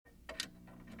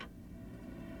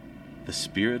The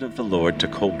Spirit of the Lord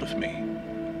took hold of me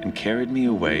and carried me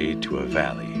away to a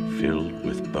valley filled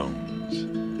with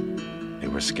bones. They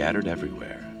were scattered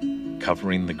everywhere,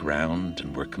 covering the ground,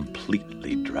 and were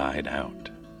completely dried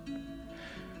out.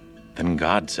 Then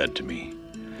God said to me,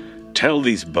 "Tell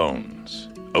these bones,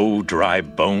 O dry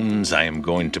bones, I am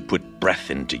going to put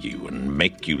breath into you and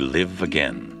make you live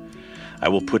again. I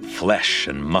will put flesh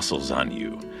and muscles on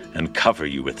you and cover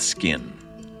you with skin."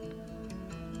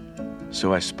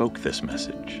 So I spoke this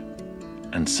message,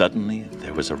 and suddenly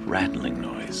there was a rattling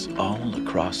noise all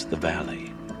across the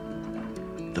valley.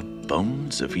 The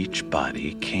bones of each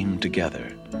body came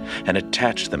together and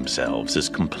attached themselves as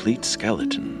complete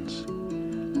skeletons.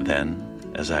 Then,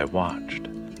 as I watched,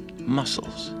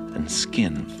 muscles and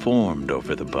skin formed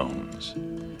over the bones.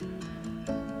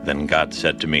 Then God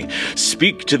said to me,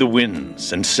 "Speak to the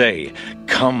winds and say,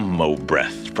 'Come, O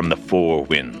breath from the four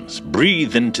winds,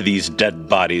 breathe into these dead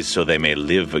bodies so they may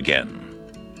live again.'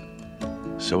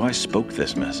 So I spoke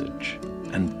this message,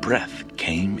 and breath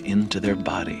came into their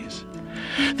bodies.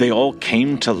 They all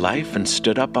came to life and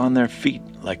stood up on their feet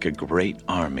like a great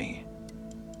army.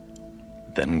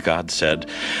 Then God said,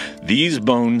 'These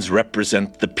bones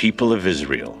represent the people of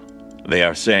Israel. They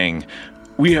are saying,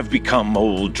 "We have become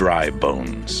old, dry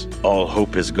bones. All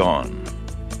hope is gone."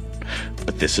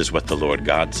 But this is what the Lord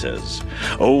God says,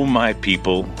 "O my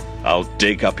people, I'll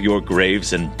dig up your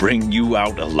graves and bring you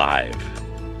out alive.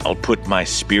 I'll put my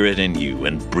spirit in you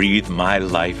and breathe my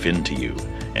life into you,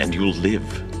 and you'll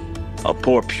live. I'll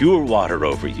pour pure water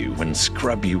over you and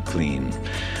scrub you clean.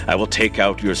 I will take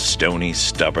out your stony,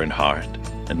 stubborn heart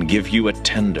and give you a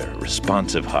tender,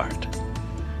 responsive heart.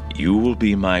 You will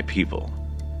be my people,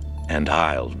 and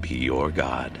I'll be your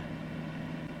God."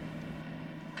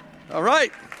 All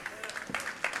right.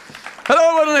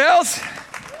 Hello, Woodland Hills.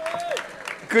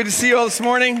 Good to see you all this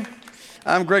morning.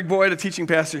 I'm Greg Boyd, a teaching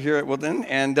pastor here at Woodland,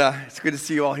 and it's good to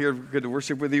see you all here. Good to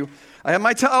worship with you. I have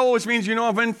my towel, which means you know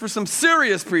I'm in for some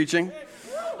serious preaching.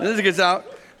 And as it gets out,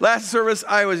 last service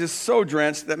I was just so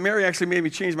drenched that Mary actually made me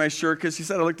change my shirt because she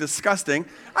said I looked disgusting.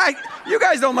 You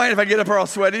guys don't mind if I get up all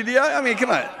sweaty, do you? I mean, come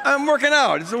on. I'm working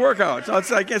out. It's a workout.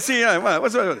 So I can't see.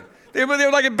 What's they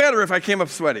would like it better if I came up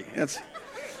sweaty.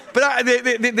 But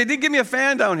they did give me a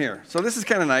fan down here, so this is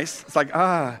kind of nice. It's like,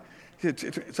 so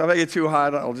if I get too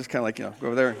hot, I'll just kind of go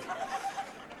over there.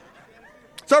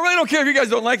 So I really don't care if you guys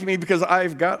don't like me because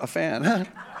I've got a fan.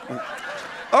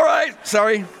 All right,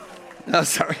 sorry. No,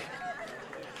 sorry.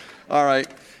 All right.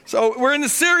 So we're in the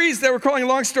series that we're calling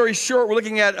Long Story Short. We're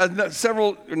looking at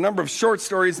a number of short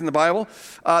stories in the Bible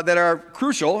that are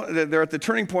crucial. They're at the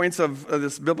turning points of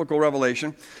this biblical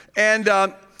revelation. And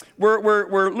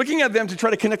we're looking at them to try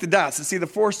to connect the dots, to see the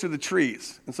forest through the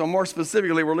trees. And so more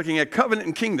specifically, we're looking at covenant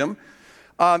and kingdom,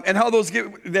 and how those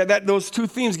two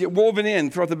themes get woven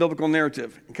in throughout the biblical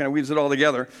narrative. It kind of weaves it all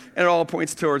together, and it all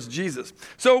points towards Jesus.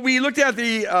 So we looked at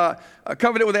the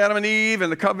covenant with Adam and Eve,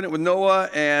 and the covenant with Noah,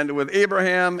 and with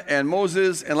Abraham and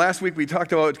Moses. And last week we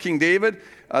talked about King David,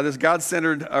 this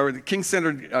God-centered, or the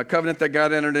king-centered covenant that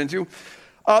God entered into.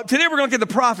 Today we're going to look at the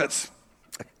prophets.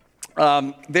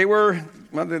 They were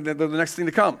the next thing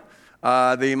to come.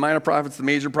 The minor prophets, the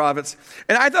major prophets.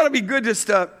 And I thought it'd be good just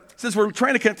since we're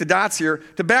trying to connect the dots here,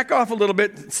 to back off a little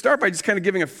bit, start by just kind of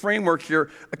giving a framework here,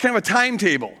 a kind of a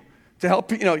timetable to help,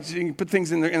 so you can put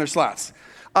things in their slots.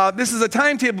 This is a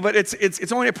timetable, but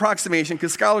it's only approximation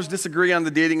because scholars disagree on the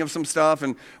dating of some stuff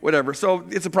and whatever. So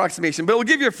it's approximation, but it'll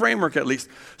give you a framework at least.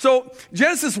 So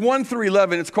Genesis 1 through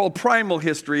 11, it's called primal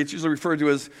history. It's usually referred to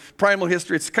as primal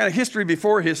history. It's kind of history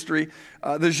before history.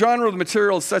 The genre of the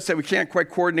material is such that we can't quite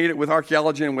coordinate it with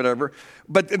archaeology and whatever.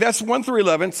 But that's 1 through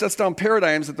 11, sets down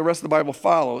paradigms that the rest of the Bible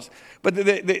follows. But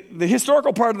the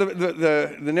historical part of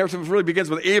the narrative really begins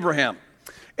with Abraham.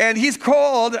 And he's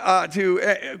called out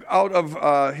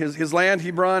of his land,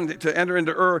 Hebron, to enter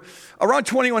into Ur around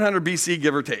 2100 BC,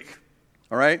 give or take.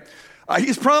 All right?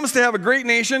 He's promised to have a great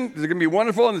nation. It's going to be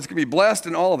wonderful, and it's going to be blessed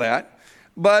and all of that.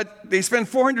 But they spend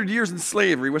 400 years in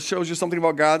slavery, which shows you something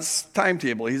about God's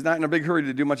timetable. He's not in a big hurry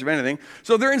to do much of anything.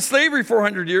 So they're in slavery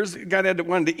 400 years. God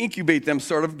wanted to incubate them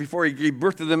sort of before he gave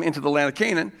birth to them into the land of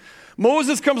Canaan.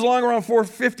 Moses comes along around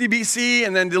 450 BC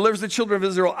and then delivers the children of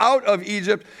Israel out of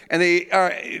Egypt, and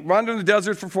they wander in the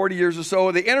desert for 40 years or so.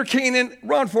 They enter Canaan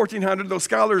around 1400. Those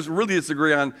scholars really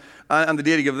disagree on the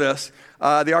dating of this.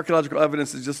 The archaeological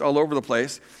evidence is just all over the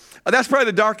place. That's probably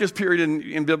the darkest period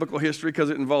in biblical history because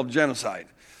it involved genocide.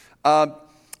 But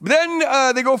then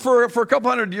they go for a couple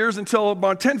hundred years until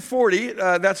about 1040.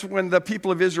 That's when the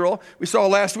people of Israel, we saw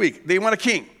last week, they want a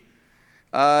king.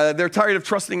 They're tired of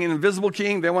trusting an invisible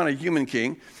king. They want a human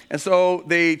king. And so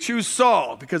they choose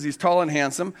Saul because he's tall and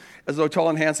handsome, as though tall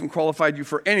and handsome qualified you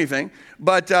for anything.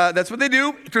 But that's what they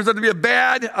do. It turns out to be a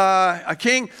bad a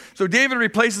king. So David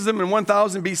replaces him in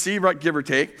 1000 BC, right, give or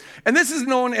take. And this is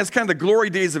known as kind of the glory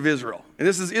days of Israel. And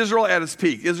this is Israel at its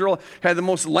peak. Israel had the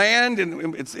most land,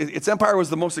 and its empire was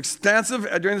the most extensive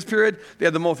during this period. They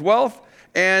had the most wealth,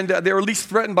 and they were least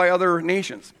threatened by other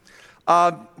nations.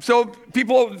 So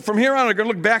people from here on are going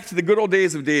to look back to the good old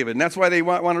days of David. And that's why they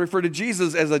want to refer to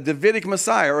Jesus as a Davidic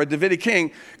Messiah or a Davidic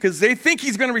king, because they think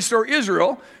he's going to restore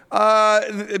Israel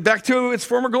back to its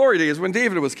former glory days when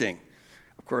David was king.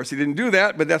 Of course, he didn't do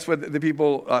that, but that's what the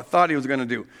people thought he was going to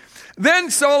do.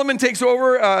 Then Solomon takes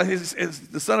over,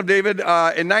 the son of David,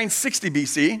 in 960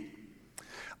 BC.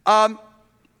 And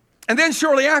then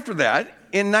shortly after that,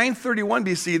 in 931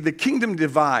 BC, the kingdom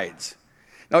divides.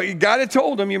 Now, God had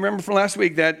told him, you remember from last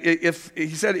week, that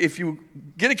if you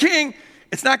get a king,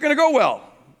 it's not going to go well.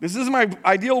 This is my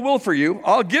ideal will for you.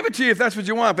 I'll give it to you if that's what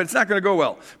you want, but it's not going to go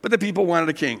well. But the people wanted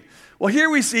a king. Well, here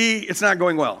we see it's not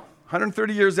going well.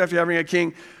 130 years after having a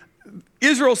king,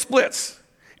 Israel splits.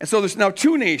 And so there's now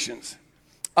two nations.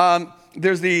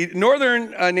 There's the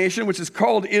northern nation, which is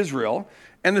called Israel,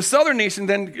 and the southern nation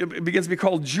then begins to be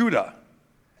called Judah.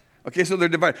 Okay, so they're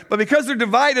divided. But because they're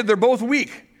divided, they're both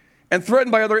weak and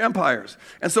threatened by other empires.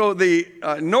 And so the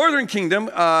northern kingdom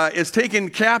is taken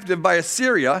captive by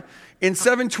Assyria in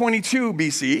 722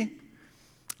 BC,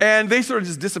 and they sort of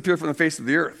just disappear from the face of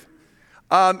the earth.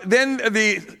 Then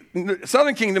the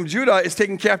southern kingdom, Judah, is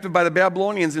taken captive by the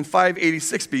Babylonians in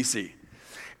 586 BC.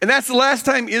 And that's the last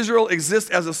time Israel exists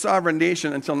as a sovereign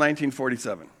nation until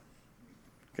 1947.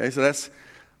 Okay, so that's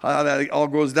how that all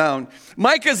goes down.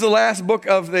 Micah is the last book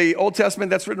of the Old Testament.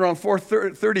 That's written around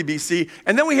 430 BC.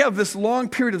 And then we have this long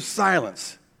period of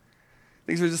silence.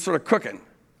 Things are just sort of cooking.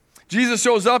 Jesus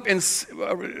shows up in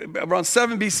around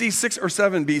 7 BC, 6 or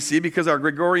 7 BC, because our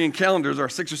Gregorian calendars are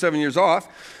 6 or 7 years off.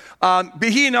 But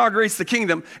he inaugurates the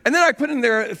kingdom. And then I put in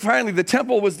there, finally, the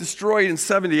temple was destroyed in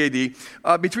 70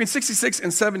 AD. Between 66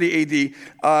 and 70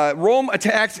 AD, Rome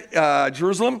attacked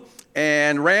Jerusalem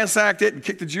and ransacked it and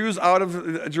kicked the Jews out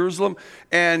of Jerusalem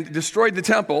and destroyed the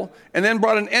temple, and then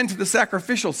brought an end to the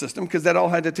sacrificial system, because that all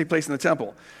had to take place in the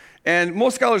temple. And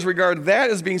most scholars regard that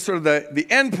as being sort of the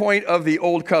end point of the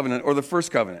Old Covenant, or the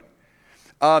First Covenant.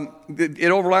 It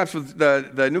overlaps with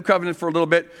the New Covenant for a little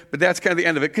bit, but that's kind of the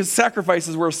end of it, because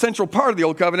sacrifices were a central part of the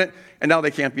Old Covenant, and now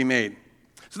they can't be made.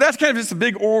 So that's kind of just a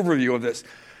big overview of this.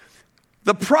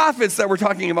 The prophets that we're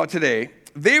talking about today,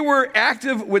 they were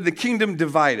active with the kingdom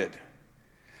divided.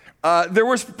 There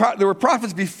were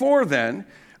prophets before then,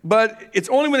 but it's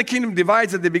only when the kingdom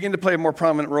divides that they begin to play a more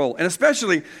prominent role. And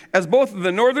especially as both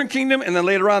the northern kingdom and then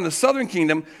later on the southern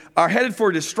kingdom are headed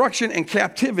for destruction and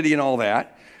captivity and all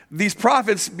that, these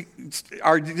prophets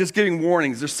are just giving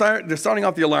warnings. They're sounding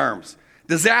out the alarms.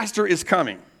 Disaster is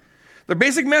coming. The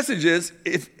basic message is,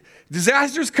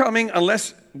 disaster is coming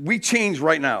unless we change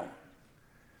right now.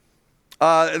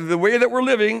 The way that we're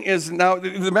living is now,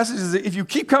 the message is that if you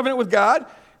keep covenant with God,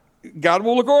 God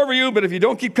will look over you, but if you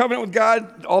don't keep covenant with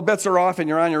God, all bets are off and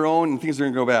you're on your own and things are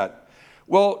going to go bad.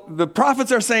 Well, the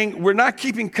prophets are saying we're not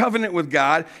keeping covenant with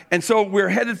God, and so we're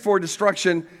headed for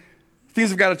destruction. Things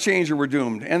have got to change or we're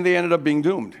doomed. And they ended up being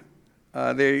doomed.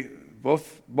 They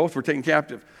both were taken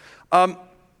captive.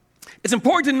 It's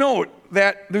important to note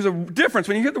that there's a difference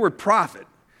when you hear the word prophet.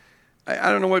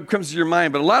 I don't know what comes to your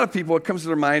mind, but a lot of people, what comes to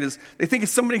their mind is they think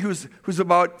it's somebody who's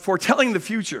about foretelling the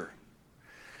future.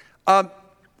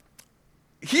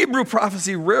 Hebrew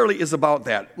prophecy rarely is about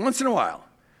that, once in a while.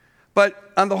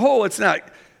 But on the whole, it's not.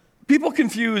 People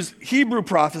confuse Hebrew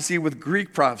prophecy with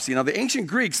Greek prophecy. Now, the ancient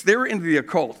Greeks, they were into the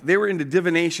occult. They were into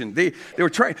divination. They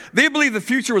believed the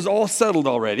future was all settled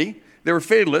already. They were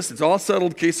fatalists. It's all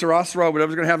settled. Que sera, sera,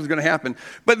 whatever's going to happen is going to happen.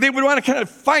 But they would want to kind of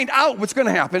find out what's going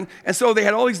to happen. And so they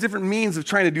had all these different means of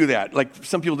trying to do that. Like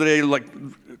some people today, like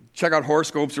check out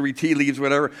horoscopes or read tea leaves,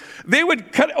 whatever. They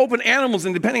would cut open animals,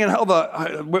 and depending on how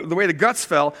the way the guts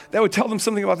fell, that would tell them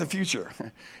something about the future.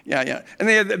 Yeah. And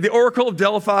they had the Oracle of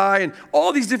Delphi and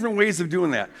all these different ways of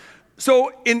doing that.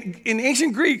 So in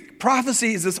ancient Greek,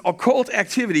 prophecy is this occult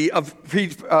activity of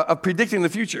predicting the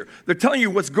future. They're telling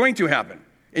you what's going to happen,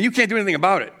 and you can't do anything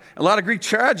about it. A lot of Greek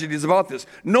tragedy is about this,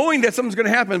 knowing that something's going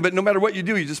to happen, but no matter what you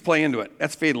do, you just play into it.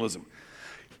 That's fatalism.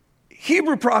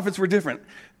 Hebrew prophets were different.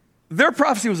 Their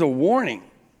prophecy was a warning.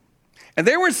 And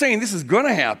they weren't saying this is going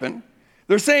to happen.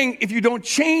 They're saying if you don't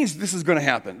change, this is going to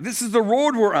happen. This is the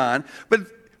road we're on. But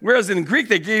whereas in Greek,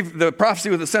 they gave the prophecy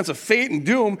with a sense of fate and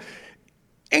doom,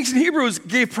 Ancient Hebrews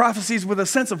gave prophecies with a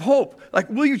sense of hope. Like,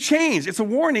 will you change? It's a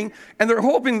warning, and they're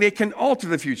hoping they can alter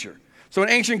the future. So in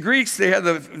ancient Greeks, they had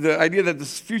the idea that the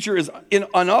future is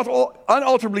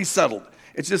unalterably settled.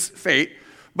 It's just fate.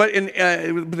 But in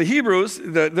the Hebrews,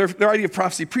 their idea of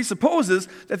prophecy presupposes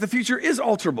that the future is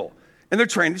alterable, and they're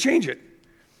trying to change it.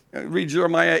 Read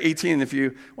Jeremiah 18 if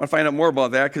you want to find out more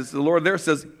about that, because the Lord there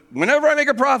says, whenever I make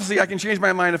a prophecy, I can change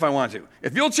my mind if I want to.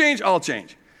 If you'll change, I'll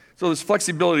change. So there's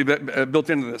flexibility built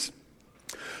into this.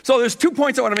 So there's 2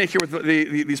 points I want to make here with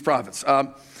these prophets.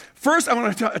 First, I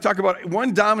want to talk about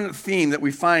one dominant theme that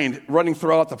we find running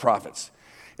throughout the prophets.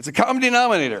 It's a common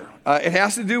denominator. It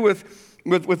has to do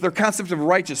with their concept of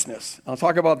righteousness. I'll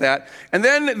talk about that. And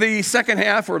then the second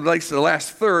half, or like the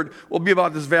last third, will be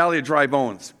about this valley of dry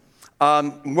bones.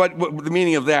 What the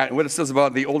meaning of that and what it says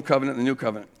about the Old Covenant and the New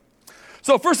Covenant.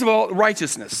 So first of all,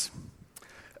 righteousness.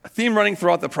 A theme running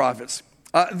throughout the prophets.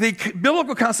 The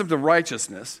biblical concept of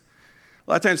righteousness,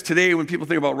 a lot of times today when people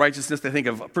think about righteousness, they think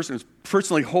of a person who's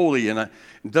personally holy and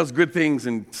does good things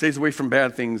and stays away from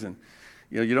bad things, and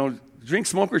you don't drink,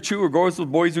 smoke, or chew, or go with the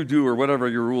boys who do, or whatever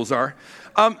your rules are.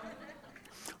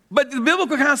 But the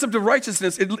biblical concept of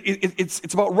righteousness,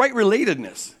 it's about right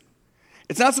relatedness.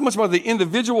 It's not so much about the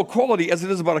individual quality as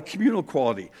it is about a communal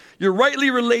quality. You're rightly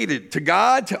related to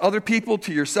God, to other people,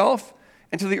 to yourself,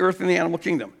 and to the earth and the animal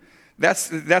kingdom.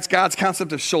 That's God's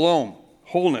concept of shalom,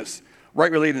 wholeness,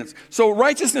 right relatedness. So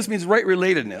righteousness means right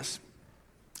relatedness.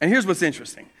 And here's what's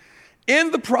interesting.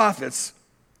 In the prophets,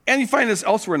 and you find this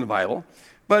elsewhere in the Bible,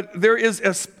 but there is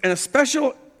a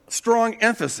special strong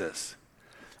emphasis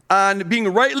on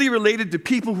being rightly related to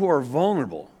people who are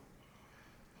vulnerable.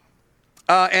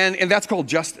 And that's called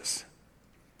justice.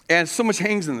 And so much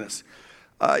hangs in this.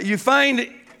 You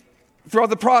find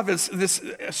throughout the prophets this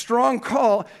strong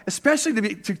call,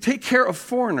 especially to take care of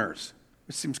foreigners,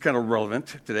 which seems kind of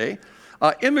relevant today,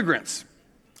 immigrants.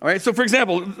 All right, so for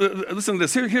example, listen to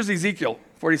this. Here's Ezekiel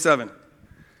 47,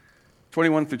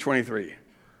 21 through 23.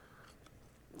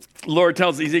 The Lord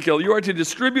tells Ezekiel, you are to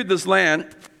distribute this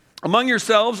land among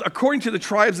yourselves according to the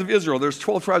tribes of Israel. There's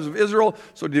 12 tribes of Israel,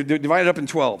 so divide it up in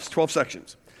 12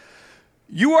 sections.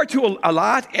 You are to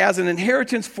allot as an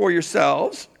inheritance for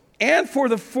yourselves and for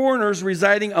the foreigners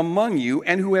residing among you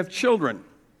and who have children.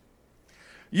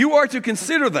 You are to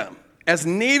consider them as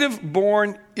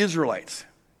native-born Israelites.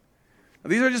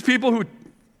 Now, these are just people who,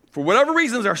 for whatever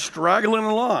reasons, are straggling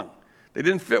along. They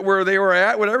didn't fit where they were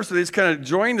at, whatever, so they just kind of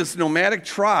joined this nomadic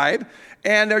tribe,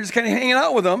 and they're just kind of hanging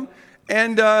out with them.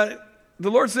 And the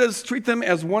Lord says, treat them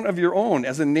as one of your own,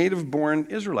 as a native-born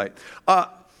Israelite.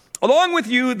 Along with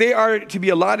you, they are to be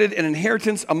allotted an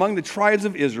inheritance among the tribes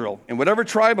of Israel. In whatever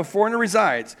tribe a foreigner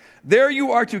resides, there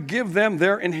you are to give them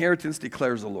their inheritance,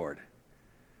 declares the Lord.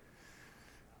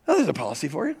 Now, there's a policy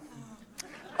for you.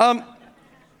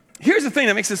 Here's the thing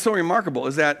that makes this so remarkable,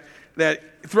 is that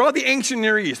throughout the ancient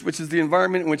Near East, which is the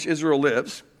environment in which Israel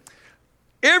lives,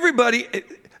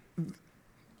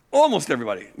 almost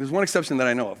everybody, there's one exception that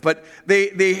I know of, but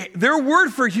their word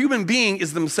for human being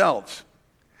is themselves.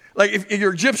 Like if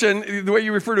you're Egyptian, the way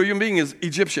you refer to a human being is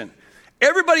Egyptian.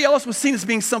 Everybody else was seen as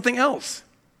being something else,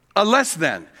 a less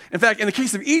than. In fact, in the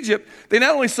case of Egypt, they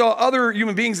not only saw other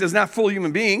human beings as not full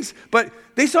human beings, but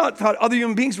they thought other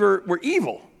human beings were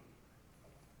evil.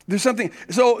 There's something.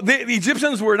 So the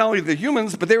Egyptians were not only the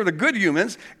humans, but they were the good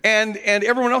humans, and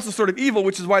everyone else was sort of evil,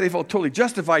 which is why they felt totally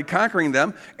justified conquering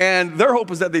them. And their hope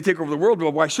was that they take over the world.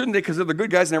 Well, why shouldn't they? Because they're the good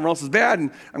guys and everyone else is bad, and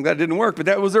I'm glad it didn't work, but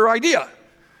that was their idea.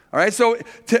 All right, so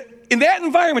in that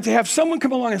environment, to have someone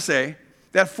come along and say,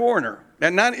 that foreigner,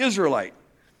 that non-Israelite,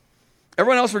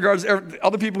 everyone else regards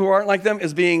other people who aren't like them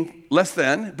as being less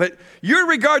than, but you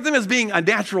regard them as being a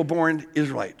natural-born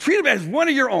Israelite. Treat them as one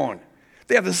of your own.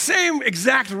 They have the same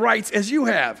exact rights as you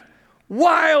have.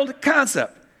 Wild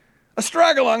concept. A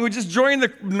straggle-along who just joined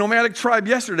the nomadic tribe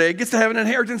yesterday gets to have an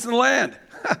inheritance in the land.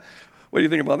 What do you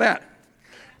think about that?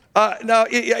 Now,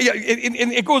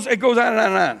 it goes on and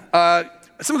on and on.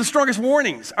 Some of the strongest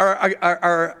warnings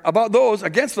are about those,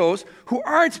 against those who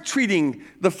aren't treating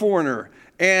the foreigner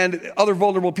and other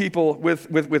vulnerable people with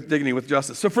dignity, with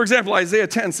justice. So, for example, Isaiah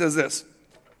 10 says this.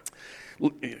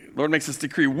 Lord makes this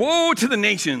decree. Woe to the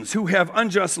nations who have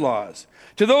unjust laws,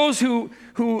 to those who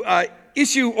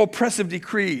issue oppressive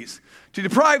decrees, to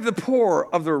deprive the poor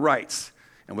of their rights,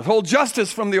 and withhold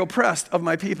justice from the oppressed of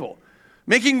my people,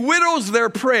 making widows their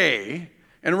prey,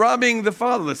 and robbing the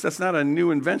fatherless. That's not a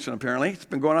new invention, apparently. It's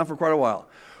been going on for quite a while.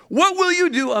 What will you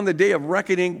do on the day of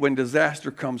reckoning when disaster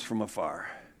comes from afar?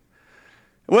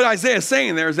 What Isaiah is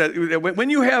saying there is that when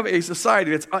you have a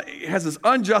society that has this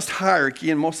unjust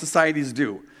hierarchy, and most societies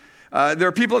do, There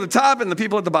are people at the top and the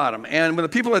people at the bottom. And when the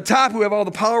people at the top who have all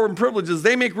the power and privileges,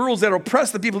 they make rules that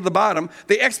oppress the people at the bottom,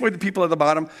 they exploit the people at the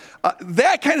bottom,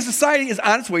 that kind of society is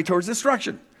on its way towards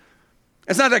destruction.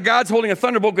 It's not that God's holding a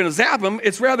thunderbolt going to zap them.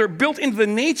 It's rather built into the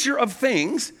nature of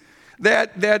things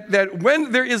that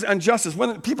when there is injustice,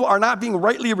 when people are not being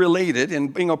rightly related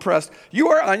and being oppressed, you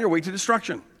are on your way to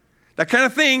destruction. That kind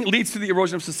of thing leads to the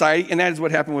erosion of society, and that is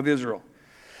what happened with Israel.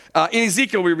 In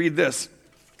Ezekiel, we read this.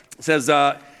 It says,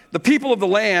 the people of the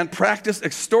land practice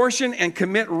extortion and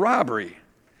commit robbery.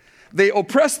 They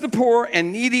oppress the poor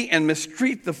and needy and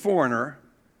mistreat the foreigner,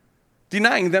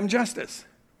 denying them justice.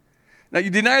 Now, you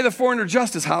deny the foreigner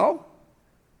justice, how?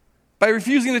 By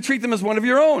refusing to treat them as one of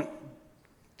your own.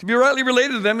 To be rightly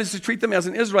related to them is to treat them as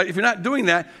an Israelite. If you're not doing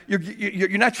that,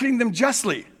 you're not treating them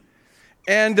justly.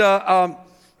 And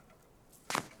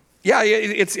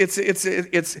it's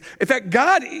in fact,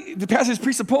 God, the passage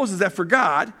presupposes that for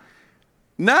God,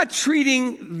 not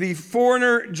treating the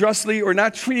foreigner justly or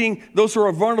not treating those who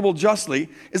are vulnerable justly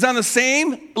is on the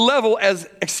same level as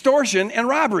extortion and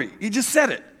robbery. He just said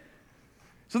it.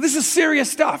 So this is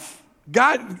serious stuff.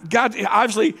 God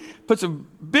obviously puts a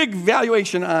big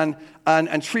valuation on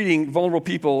treating vulnerable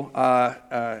people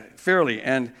fairly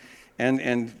and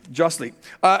justly.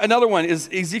 Another one is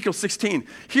Ezekiel 16.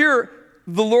 Here,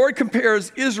 the Lord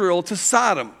compares Israel to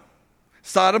Sodom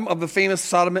of the famous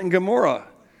Sodom and Gomorrah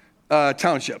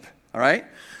township, all right?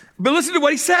 But listen to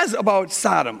what he says about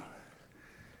Sodom.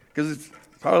 Because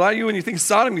probably a lot of you, when you think of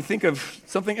Sodom, you think of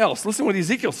something else. Listen to what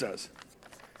Ezekiel says.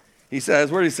 He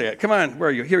says, where did he say it? Come on, where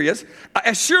are you? Here he is.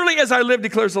 As surely as I live,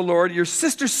 declares the Lord, your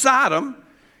sister Sodom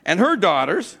and her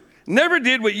daughters never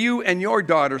did what you and your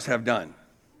daughters have done.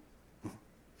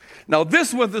 Now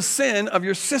this was the sin of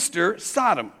your sister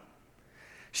Sodom.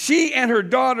 She and her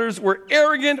daughters were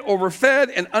arrogant, overfed,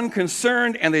 and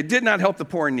unconcerned, and they did not help the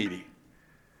poor and needy.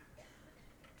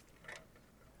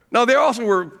 Now, they also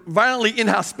were violently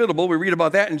inhospitable. We read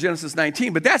about that in Genesis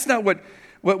 19, but that's not what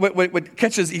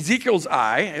catches Ezekiel's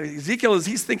eye. Ezekiel,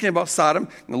 he's thinking about Sodom,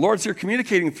 and the Lord's here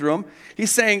communicating through him.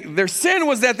 He's saying their sin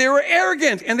was that they were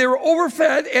arrogant, and they were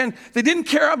overfed, and they didn't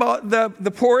care about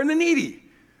the poor and the needy.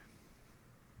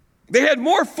 They had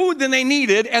more food than they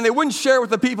needed, and they wouldn't share with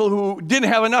the people who didn't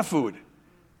have enough food.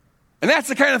 And that's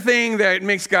the kind of thing that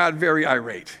makes God very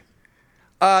irate.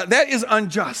 That is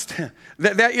unjust.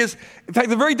 That is, in fact,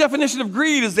 the very definition of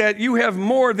greed is that you have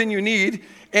more than you need,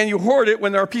 and you hoard it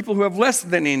when there are people who have less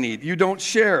than they need. You don't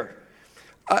share.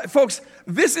 Folks,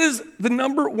 this is the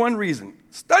number one reason.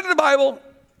 Study the Bible,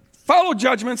 follow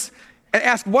judgments, and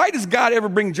ask, why does God ever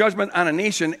bring judgment on a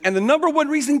nation? And the number one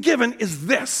reason given is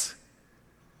this.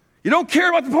 You don't care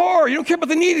about the poor. You don't care about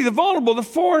the needy, the vulnerable, the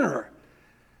foreigner.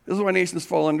 This is why nations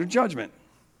fall under judgment.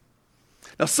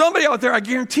 Now, somebody out there, I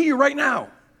guarantee you right now,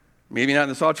 maybe not in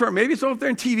this auditorium, maybe it's out there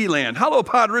in TV land. Hello,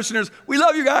 Podritioners. We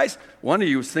love you guys. One of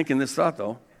you was thinking this thought,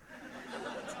 though.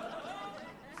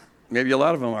 Maybe a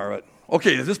lot of them are. But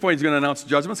okay, at this point, he's going to announce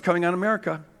judgment's coming on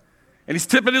America. And he's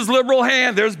tipping his liberal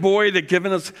hand. There's Boyd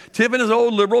tipping his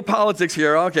old liberal politics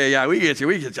here. Okay, yeah, we get you.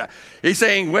 He's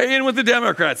saying, weigh in with the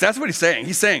Democrats. That's what he's saying.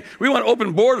 He's saying, we want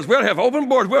open borders. We ought to have open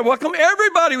borders. We ought to welcome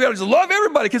everybody. We ought to just love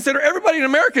everybody. Consider everybody an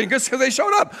American just because they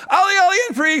showed up. Ali, Ali,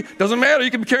 and free. Doesn't matter.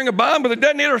 You can be carrying a bomb with a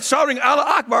detonator shouting Allah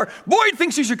Akbar. Boyd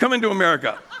thinks you should come into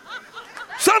America.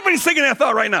 Somebody's thinking that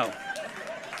thought right now.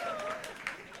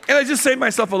 And I just saved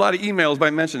myself a lot of emails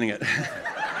by mentioning it.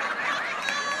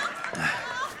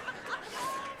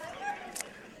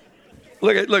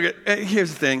 Look at,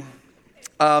 here's the thing.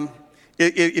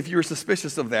 If you're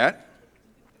suspicious of that,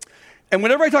 and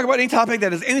whenever I talk about any topic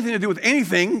that has anything to do with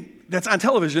anything that's on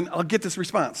television, I'll get this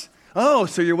response. Oh,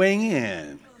 so you're weighing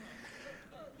in.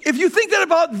 If you think that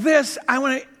about this, I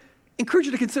want to encourage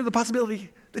you to consider the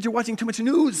possibility that you're watching too much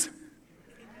news.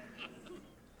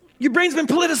 Your brain's been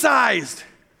politicized.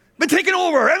 Been taken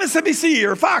over, MSNBC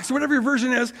or Fox or whatever your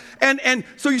version is, and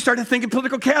so you start to think in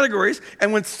political categories,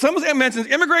 and when someone mentions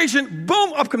immigration,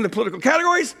 boom, up come the political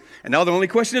categories, and now the only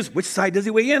question is, which side does he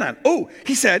weigh in on? Oh,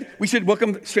 he said we should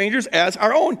welcome strangers as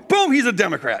our own. Boom, he's a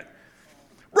Democrat.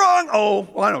 Wrong. Oh,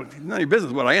 well, I don't, none of your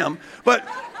business what I am, but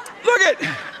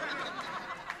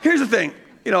here's the thing,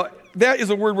 that is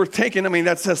a word worth taking. I mean,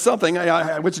 that says something.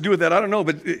 What you do with that, I don't know,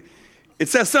 but it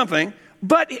says something.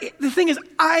 But the thing is,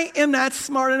 I am not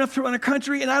smart enough to run a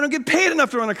country, and I don't get paid enough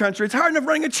to run a country. It's hard enough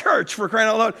running a church, for crying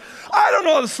out loud. I don't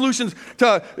know all the solutions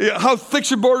to how thick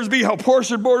should borders be, how poor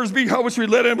should borders be, how much we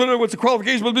let in, what's the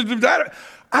qualification.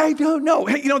 I don't know.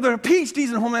 Hey, there are PhDs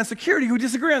in Homeland Security who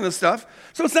disagree on this stuff,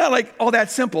 so it's not like all that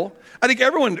simple. I think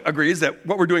everyone agrees that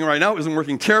what we're doing right now isn't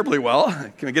working terribly well.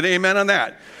 Can we get an amen on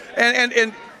that?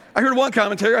 And I heard one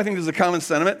commentator, I think this is a common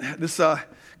sentiment. This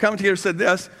commentator said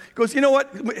this. He goes, you know what?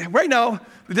 Right now,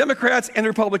 the Democrats and the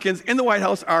Republicans in the White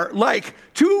House are like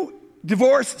two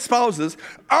divorced spouses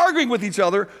arguing with each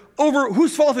other over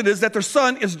whose fault it is that their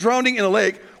son is drowning in a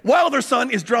lake while their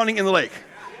son is drowning in the lake.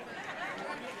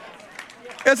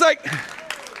 It's like,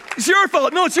 it's your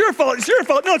fault. No, it's your fault. It's your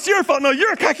fault. No, it's your fault. No,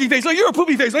 you're a cocky face. No, you're a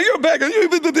poopy face. No, you're a beggar.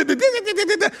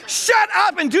 Shut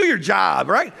up and do your job,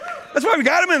 right? That's why we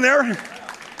got them in there.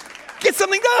 Get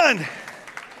something done.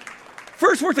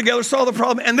 First work together, solve the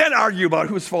problem, and then argue about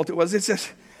whose fault it was. It's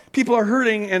just, people are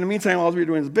hurting, and in the meantime, all we're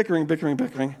doing is bickering.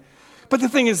 But the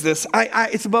thing is this,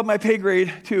 it's above my pay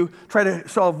grade to try to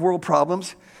solve world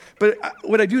problems. But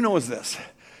what I do know is this.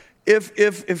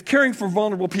 If caring for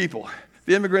vulnerable people,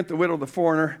 the immigrant, the widow, the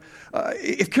foreigner,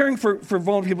 if caring for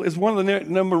vulnerable people is one of the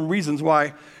number of reasons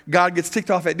why God gets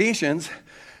ticked off at nations,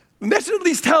 that should at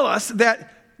least tell us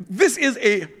that this is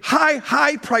a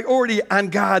high priority on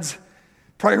God's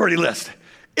priority list.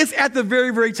 It's at the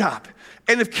very, very top.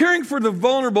 And if caring for the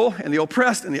vulnerable and the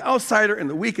oppressed and the outsider and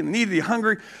the weak and the needy, the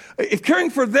hungry, if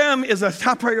caring for them is a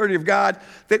top priority of God,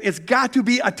 then it's got to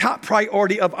be a top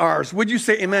priority of ours. Would you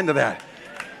say amen to that?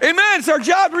 Amen. It's our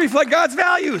job to reflect God's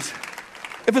values.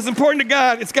 If it's important to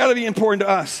God, it's got to be important to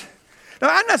us. Now,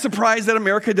 I'm not surprised that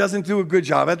America doesn't do a good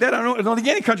job at that. I don't think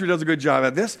any country does a good job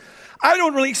at this. I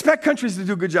don't really expect countries to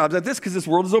do good jobs at this because this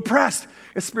world is oppressed.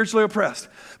 It's spiritually oppressed.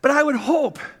 But I would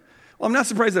hope, well, I'm not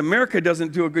surprised that America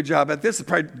doesn't do a good job at this. It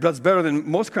probably does better than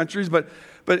most countries, but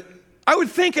I would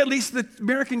think at least the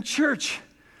American church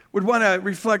would want to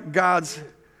reflect God's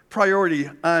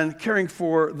priority on caring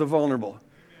for the vulnerable.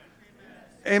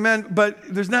 Amen. But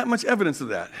there's not much evidence of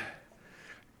that.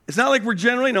 It's not like we're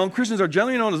generally known, Christians are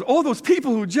generally known as, oh, those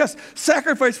people who just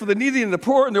sacrifice for the needy and the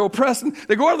poor and the oppressed, and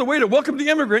they go out of the way to welcome the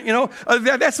immigrant,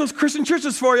 that's those Christian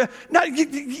churches for you. No,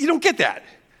 you don't get that.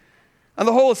 On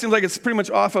the whole, it seems like it's pretty much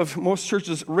off of most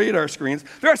churches' radar screens.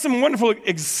 There are some wonderful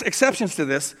exceptions to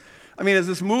this. I mean, as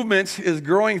this movement is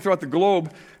growing throughout the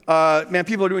globe,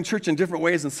 people are doing church in different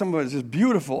ways, and some of it is just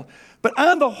beautiful. But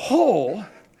on the whole,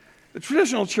 the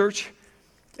traditional church,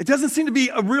 it doesn't seem to be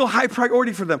a real high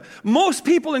priority for them. Most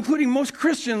people, including most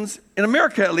Christians, in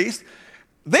America at least,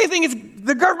 they think it's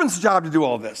the government's job to do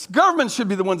all this. Governments should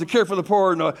be the ones to care for the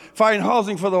poor and find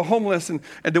housing for the homeless and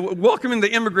to welcome in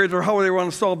the immigrants or however they want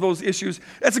to solve those issues.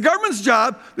 That's the government's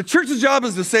job. The church's job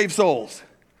is to save souls.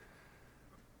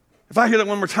 If I hear that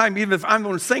one more time, even if I'm the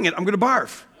one saying it, I'm going to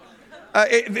barf.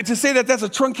 To say that that's a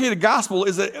truncated gospel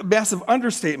is a massive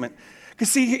understatement.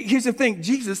 Because see, here's the thing.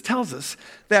 Jesus tells us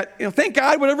that, thank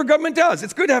God whatever government does.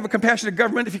 It's good to have a compassionate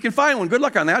government if you can find one. Good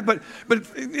luck on that. But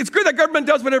it's good that government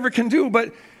does whatever it can do.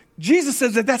 But Jesus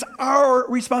says that that's our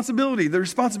responsibility, the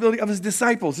responsibility of his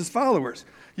disciples, his followers,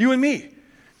 you and me.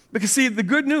 Because see, the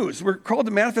good news, we're called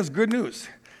to manifest good news.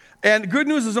 And good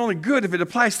news is only good if it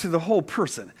applies to the whole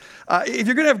person. If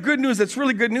you're going to have good news that's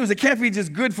really good news, it can't be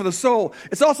just good for the soul.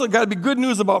 It's also got to be good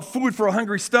news about food for a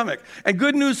hungry stomach, and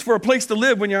good news for a place to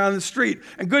live when you're on the street,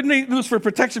 and good news for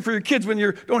protection for your kids when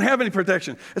you don't have any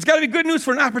protection. It's got to be good news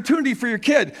for an opportunity for your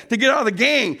kid to get out of the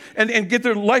gang and get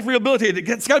their life rehabilitated.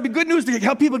 It's got to be good news to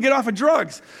help people get off of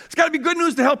drugs. It's got to be good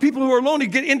news to help people who are lonely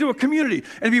get into a community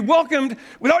and be welcomed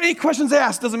without any questions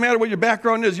asked. Doesn't matter what your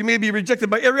background is. You may be rejected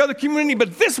by every other community,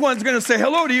 but this one's going to say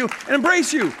hello to you and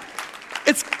embrace you.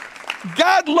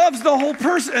 God loves the whole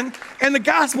person, and the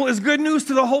gospel is good news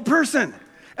to the whole person.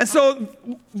 And so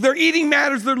their eating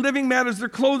matters, their living matters, their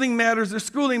clothing matters, their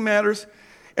schooling matters.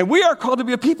 And we are called to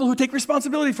be a people who take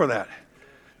responsibility for that.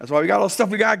 That's why we got all the stuff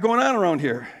we got going on around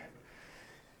here.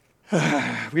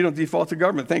 We don't default to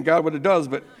government, thank God what it does.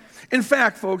 But in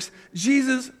fact, folks,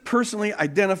 Jesus personally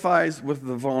identifies with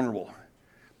the vulnerable.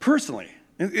 Personally.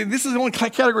 And this is the only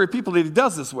category of people that he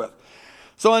does this with.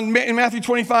 So in Matthew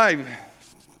 25,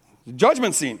 the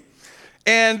judgment scene.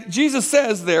 And Jesus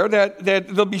says there that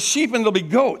there'll be sheep and there'll be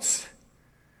goats,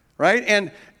 right?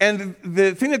 And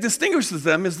the thing that distinguishes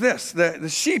them is this. The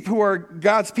sheep who are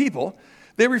God's people,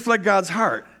 they reflect God's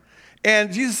heart.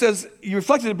 And Jesus says, you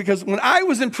reflected it because when I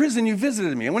was in prison, you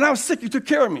visited me. And when I was sick, you took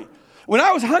care of me. When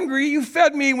I was hungry, you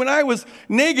fed me. When I was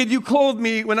naked, you clothed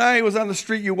me. When I was on the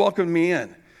street, you welcomed me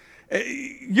in.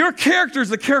 Your character is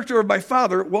the character of my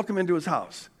Father. Welcome into his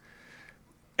house.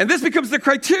 And this becomes the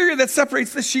criteria that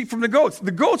separates the sheep from the goats.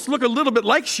 The goats look a little bit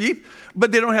like sheep,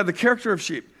 but they don't have the character of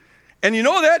sheep. And you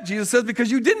know that, Jesus says,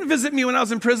 because you didn't visit me when I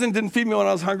was in prison, didn't feed me when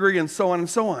I was hungry, and so on and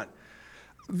so on.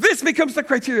 This becomes the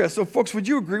criteria. So, folks, would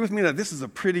you agree with me that this is a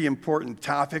pretty important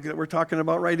topic that we're talking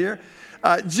about right here?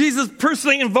 Jesus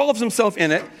personally involves himself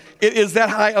in it. It is that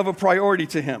high of a priority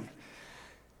to him.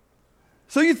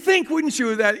 So you'd think, wouldn't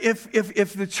you, that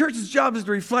if the church's job is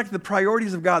to reflect the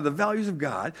priorities of God, the values of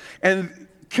God, and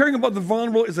caring about the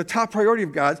vulnerable is a top priority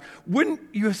of God's, wouldn't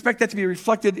you expect that to be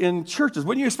reflected in churches?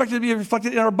 Wouldn't you expect it to be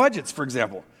reflected in our budgets, for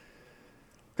example?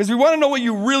 Because if you want to know what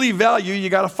you really value, you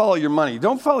got to follow your money.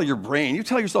 Don't follow your brain. You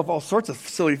tell yourself all sorts of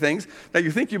silly things that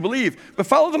you think you believe, but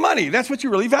follow the money. That's what you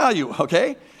really value,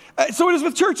 okay? So it is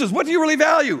with churches. What do you really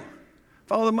value?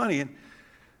 Follow the money. And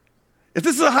if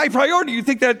this is a high priority, you'd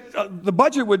think that the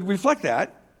budget would reflect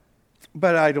that,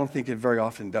 but I don't think it very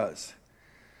often does.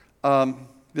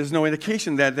 There's no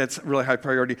indication that that's a really high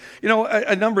priority. You know,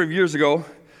 a number of years ago,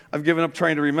 I've given up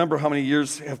trying to remember how many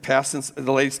years have passed since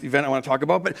the latest event I want to talk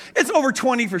about, but it's over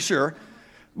 20 for sure.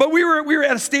 But we were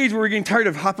at a stage where we were getting tired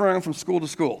of hopping around from school to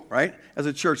school, right, as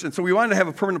a church. And so we wanted to have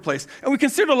a permanent place. And we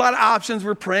considered a lot of options. We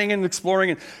were praying and exploring.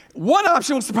 And one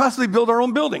option was to possibly build our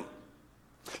own building.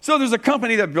 So there's a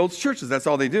company that builds churches. That's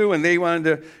all they do. And they wanted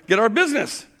to get our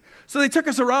business. So they took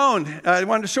us around. They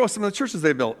wanted to show us some of the churches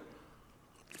they built.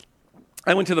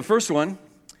 I went to the first one,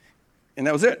 and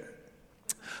that was it.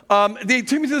 They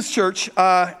took me to this church,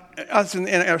 us and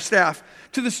our staff,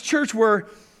 to this church where,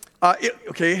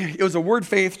 it was a word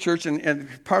faith church, and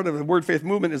part of the word faith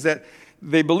movement is that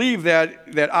they believe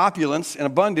that opulence and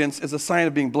abundance is a sign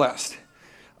of being blessed.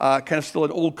 Kind of still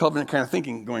an old covenant kind of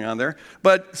thinking going on there.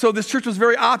 But so this church was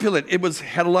very opulent. It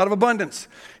had a lot of abundance.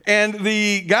 And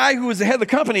the guy who was the head of the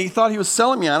company thought he was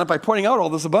selling me on it by pointing out all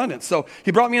this abundance. So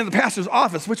he brought me into the pastor's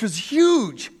office, which was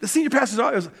huge. The senior pastor's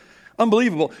office was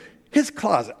unbelievable. His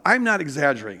closet, I'm not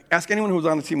exaggerating. Ask anyone who was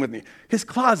on the team with me. His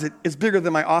closet is bigger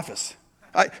than my office.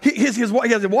 He has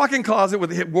a walk-in closet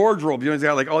with a wardrobe. You know, he's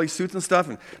got like all these suits and stuff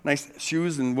and nice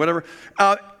shoes and whatever.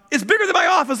 It's bigger than my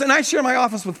office, and I share my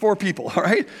office with 4 people, all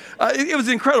right? It was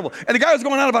incredible. And the guy was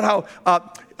going on about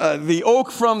how the oak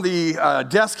from the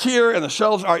desk here and the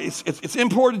shelves it's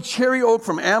imported cherry oak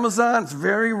from Amazon. It's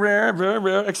very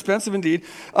rare, expensive indeed.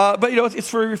 But, you know, it's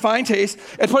for refined taste.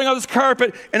 And putting out this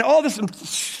carpet and all this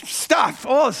stuff.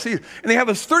 And they have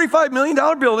this $35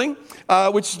 million building,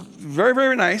 which is very,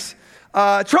 very nice.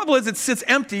 Trouble is, it sits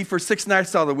empty for 6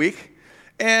 nights out of the week.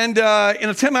 And in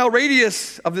a 10-mile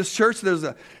radius of this church,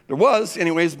 there was,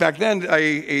 anyways, back then,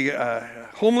 a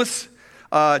homeless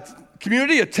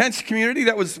community, a tent community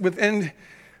that was within,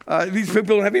 these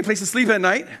people don't have any place to sleep at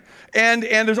night. And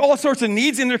there's all sorts of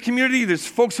needs in their community. There's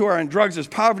folks who are on drugs. There's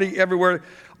poverty everywhere.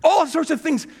 All sorts of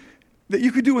things that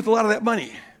you could do with a lot of that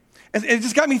money. And it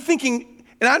just got me thinking,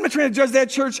 and I'm not trying to judge that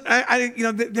church.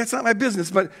 That's not my business.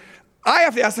 But I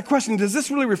have to ask the question, does this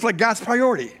really reflect God's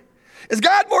priority? Is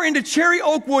God more into cherry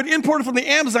oak wood imported from the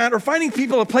Amazon or finding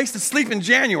people a place to sleep in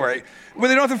January when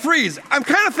they don't have to freeze? I'm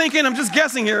kind of thinking, I'm just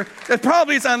guessing here, that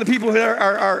probably it's on the people who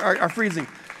are freezing.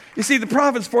 You see, the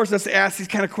prophets force us to ask these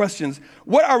kind of questions.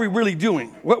 What are we really doing?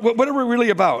 What are we really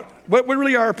about? What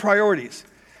really are our priorities?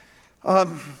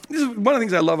 This is one of the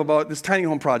things I love about this tiny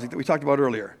home project that we talked about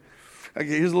earlier. Okay,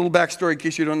 here's a little backstory in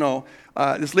case you don't know.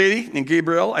 This lady named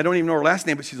Gabrielle, I don't even know her last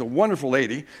name, but she's a wonderful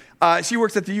lady. She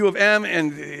works at the U of M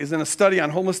and is in a study on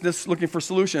homelessness looking for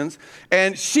solutions.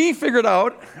 And she figured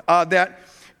out that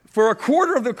for a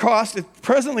quarter of the cost it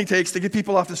presently takes to get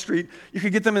people off the street, you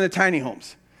could get them into tiny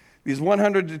homes. These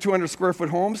 100 to 200 square foot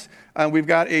homes. We've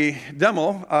got a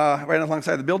demo right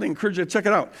alongside the building. I encourage you to check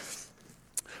it out.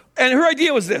 And her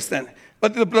idea was this then.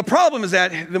 But the problem is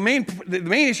that the main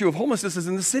issue of homelessness is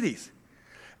in the cities.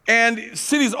 And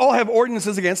cities all have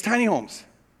ordinances against tiny homes.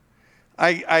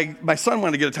 My son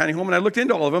wanted to get a tiny home, and I looked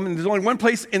into all of them, and there's only one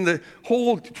place in the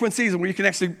whole Twin Cities where you can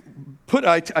actually put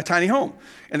a tiny home,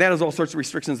 and that has all sorts of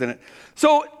restrictions in it.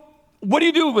 So what do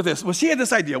you do with this? Well, she had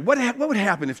this idea. What would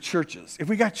happen if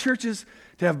we got churches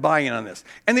to have buy-in on this?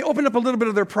 And they opened up a little bit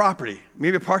of their property,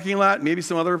 maybe a parking lot, maybe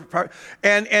some other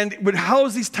and would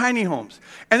house these tiny homes.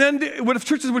 And then what if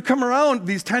churches would come around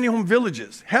these tiny home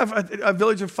villages, have a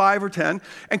village of 5 or 10,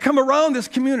 and come around this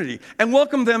community and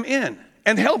welcome them in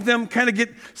and help them kind of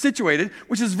get situated,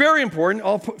 which is very important.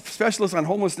 All specialists on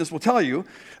homelessness will tell you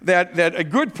that a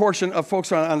good portion of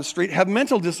folks on the street have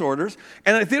mental disorders,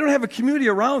 and if they don't have a community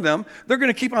around them, they're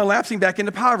going to keep on lapsing back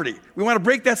into poverty. We want to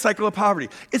break that cycle of poverty.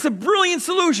 It's a brilliant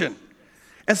solution.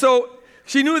 And so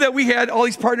she knew that we had all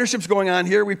these partnerships going on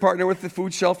here. We partner with the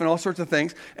food shelf and all sorts of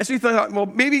things. And so she thought, well,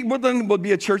 maybe Woodland would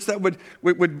be a church that would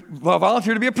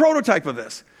volunteer to be a prototype of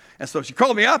this. And so she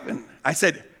called me up, and I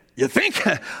said, you think?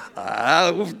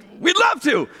 We'd love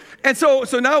to. And so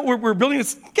now we're building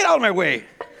this. Get out of my way.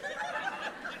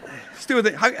 Stupid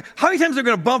thing. How many times are we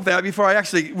going to bump that before I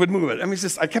actually would move it? I mean, it's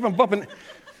just, I kept on bumping.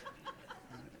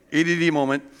 ADD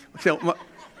moment.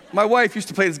 My wife used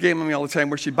to play this game with me all the time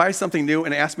where she'd buy something new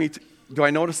and ask me, do I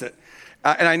notice it?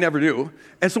 and I never do.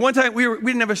 And so one time we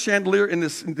didn't have a chandelier in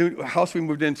this new house we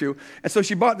moved into, and so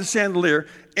she bought the chandelier,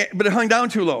 but it hung down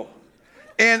too low.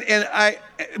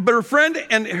 But her friend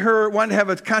and her wanted to have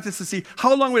a contest to see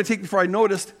how long would it take before I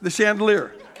noticed the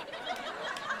chandelier.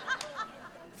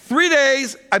 3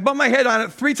 days, I bumped my head on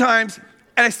it 3 times,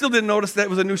 and I still didn't notice that it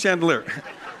was a new chandelier.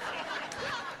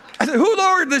 I said, who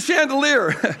lowered the chandelier?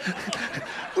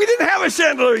 We didn't have a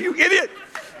chandelier, you idiot.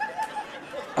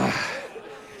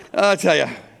 I'll tell you.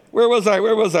 Where was I?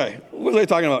 What was I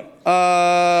talking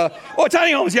about?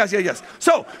 Tiny homes, yes.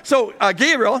 So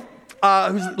Gabriel,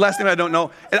 whose last name I don't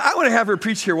know, and I want to have her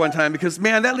preach here one time because,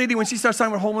 man, that lady, when she starts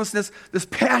talking about homelessness, this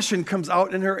passion comes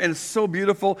out in her, and it's so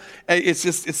beautiful.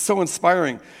 It's so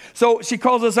inspiring. So she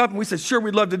calls us up, and we said, sure,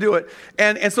 we'd love to do it.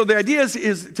 And so the idea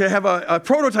is to have a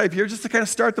prototype here just to kind of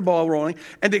start the ball rolling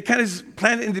and to kind of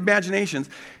plant it into imaginations.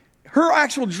 Her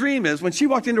actual dream is, when she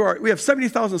walked into we have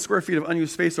 70,000 square feet of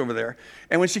unused space over there,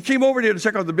 and when she came over here to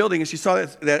check out the building and she saw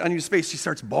that unused space, she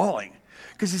starts bawling.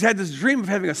 Because she's had this dream of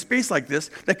having a space like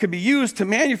this that could be used to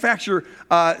manufacture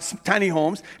tiny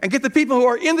homes and get the people who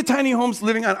are in the tiny homes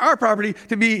living on our property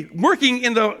to be working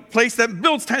in the place that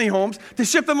builds tiny homes to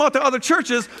ship them out to other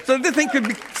churches so that this thing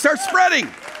could start spreading.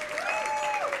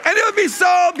 And it would be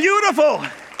so beautiful.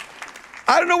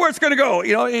 I don't know where it's going to go.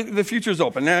 The future's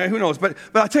open. Who knows? But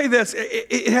I'll tell you this.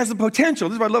 It has the potential.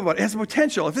 This is what I love about it. It has the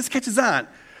potential. If this catches on,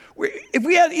 if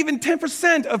we had even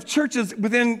 10% of churches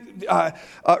within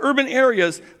urban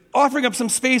areas offering up some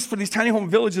space for these tiny home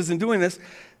villages and doing this,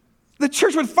 the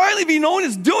church would finally be known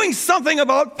as doing something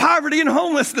about poverty and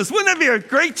homelessness. Wouldn't that be a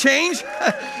great change?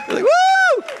 Like,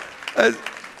 woo!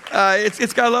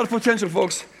 It's got a lot of potential,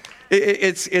 folks.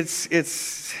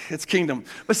 It's kingdom.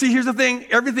 But see, here's the thing.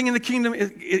 Everything in the kingdom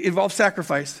it involves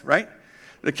sacrifice, right?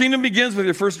 The kingdom begins with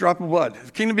your first drop of blood.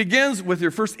 The kingdom begins with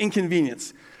your first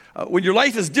inconvenience. When your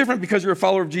life is different because you're a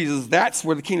follower of Jesus, that's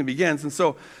where the kingdom begins. And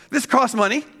so this costs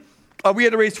money. We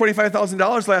had to raise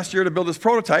 $25,000 last year to build this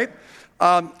prototype.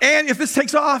 And if this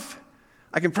takes off,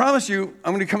 I can promise you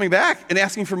I'm going to be coming back and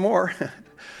asking for more.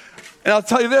 And I'll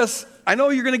tell you this, I know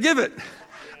you're going to give it.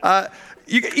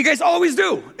 You guys always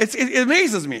do. It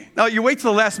amazes me. Now, you wait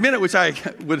till the last minute, which I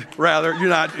would rather. You're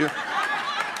not. You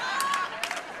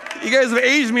guys have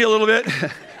aged me a little bit.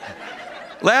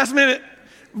 Last minute.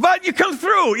 But you come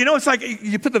through. It's like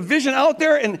you put the vision out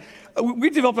there, and we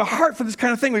developed a heart for this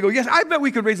kind of thing. We go, yes, I bet we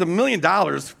could raise $1 million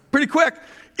pretty quick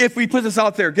if we put this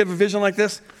out there, give a vision like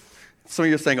this. Some of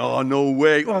you are saying, oh, no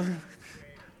way. Well,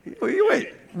 you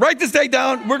wait. Write this day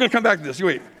down. We're going to come back to this. You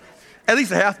wait. At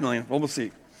least $500,000. Well, we'll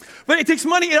see. But it takes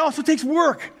money. It also takes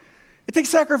work. It takes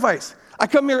sacrifice. I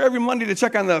come here every Monday to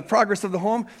check on the progress of the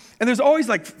home, and there's always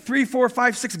like 3, 4,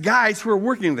 5, 6 guys who are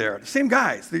working there. The same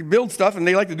guys. They build stuff, and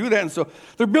they like to do that, and so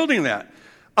they're building that.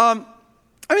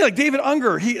 Like David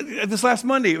Unger, this last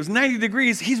Monday, it was 90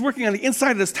 degrees. He's working on the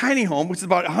inside of this tiny home, which is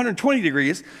about 120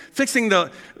 degrees, fixing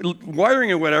the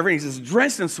wiring or whatever, and he's just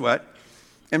drenched in sweat.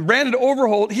 And Brandon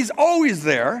Overholt, he's always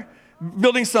there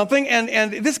building something,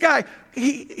 and this guy,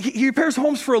 he repairs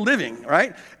homes for a living,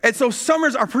 right? And so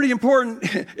summers are pretty important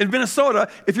in Minnesota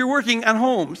if you're working on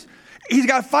homes. He's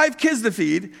got 5 kids to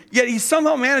feed, yet he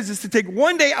somehow manages to take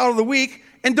one day out of the week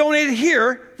and donate it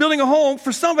here, building a home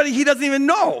for somebody he doesn't even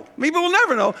know. Maybe we'll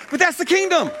never know, but that's the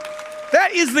kingdom.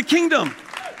 That is the kingdom.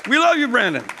 We love you,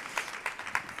 Brandon.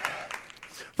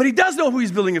 But he does know who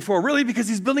he's building it for, really, because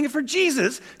he's building it for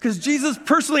Jesus, because Jesus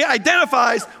personally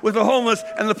identifies with the homeless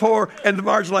and the poor and the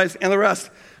marginalized and the rest.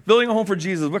 Building a home for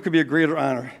Jesus, what could be a greater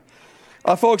honor?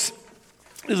 Folks,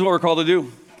 this is what we're called to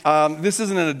do. This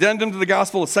isn't an addendum to the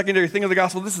gospel, a secondary thing of the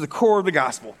gospel. This is the core of the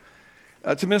gospel,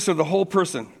 to minister to the whole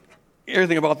person,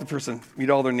 everything about the person,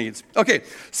 meet all their needs. Okay,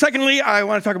 secondly, I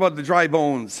want to talk about the dry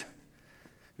bones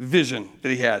vision that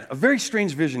he had. A very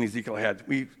strange vision Ezekiel had.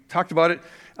 We talked about it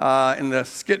in the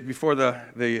skit before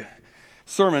the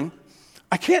sermon.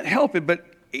 I can't help it, but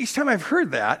each time I've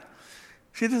heard that,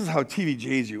 see, this is how TV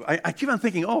jays you. I keep on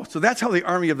thinking, oh, so that's how the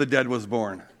army of the dead was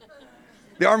born.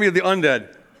 The army of the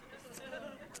undead.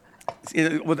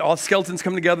 With all skeletons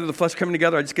coming together, the flesh coming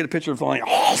together, I just get a picture of falling.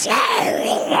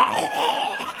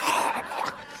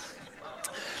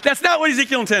 That's not what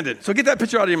Ezekiel intended. So get that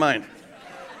picture out of your mind.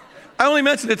 I only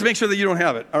mentioned it to make sure that you don't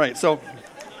have it. All right, so.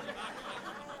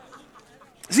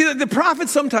 See, the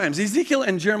prophets sometimes, Ezekiel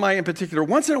and Jeremiah in particular,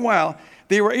 once in a while,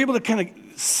 they were able to kind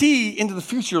of see into the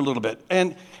future a little bit.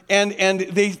 And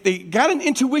they got an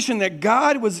intuition that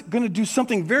God was going to do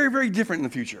something very, very different in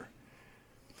the future,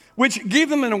 which gave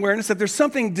them an awareness that there's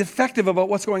something defective about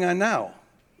what's going on now.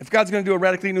 If God's going to do a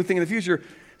radically new thing in the future,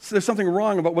 so there's something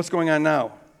wrong about what's going on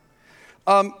now.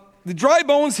 the dry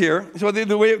bones here, so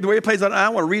the way it plays out, I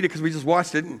don't want to read it because we just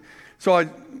watched it, and so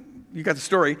you got the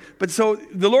story. But so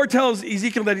the Lord tells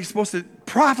Ezekiel that he's supposed to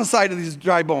prophesy to these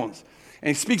dry bones. And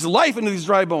he speaks life into these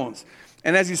dry bones.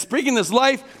 And as he's speaking this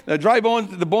life, the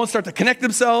bones start to connect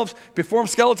themselves, form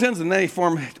skeletons, and then they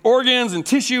form organs and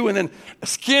tissue, and then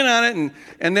skin on it,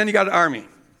 and then you got an army.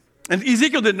 And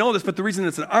Ezekiel didn't know this, but the reason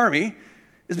it's an army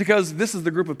is because this is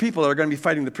the group of people that are going to be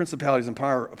fighting the principalities and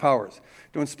powers,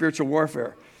 doing spiritual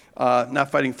warfare, not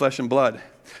fighting flesh and blood.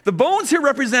 The bones here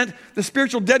represent the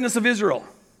spiritual deadness of Israel.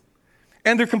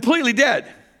 And they're completely dead.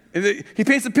 He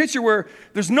paints a picture where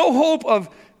there's no hope of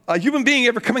a human being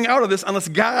ever coming out of this unless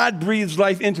God breathes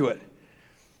life into it.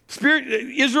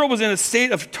 Israel was in a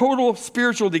state of total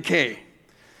spiritual decay.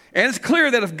 And it's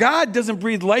clear that if God doesn't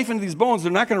breathe life into these bones,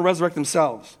 they're not going to resurrect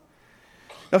themselves.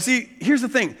 Now see, here's the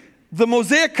thing. The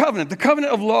Mosaic covenant, the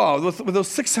covenant of law, with those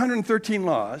 613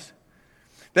 laws,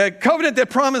 that covenant that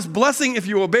promised blessing if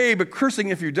you obey but cursing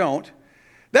if you don't,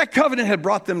 that covenant had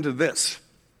brought them to this,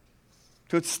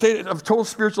 to a state of total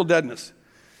spiritual deadness.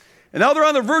 And now they're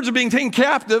on the verge of being taken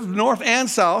captive, north and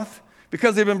south,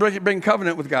 because they've been breaking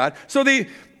covenant with God. So the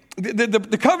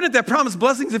covenant that promised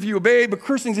blessings if you obey, but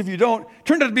cursings if you don't,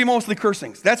 turned out to be mostly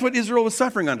cursings. That's what Israel was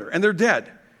suffering under, and they're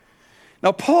dead.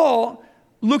 Now Paul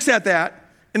looks at that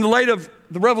in the light of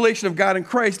the revelation of God in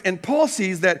Christ, and Paul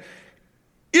sees that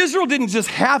Israel didn't just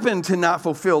happen to not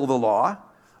fulfill the law.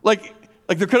 Like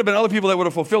there could have been other people that would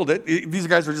have fulfilled it. These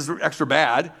guys were just extra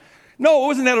bad. No, it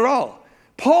wasn't that at all.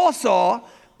 Paul saw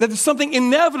that there's something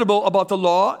inevitable about the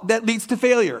law that leads to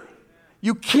failure.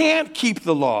 You can't keep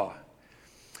the law.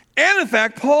 And in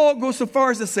fact, Paul goes so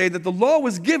far as to say that the law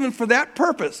was given for that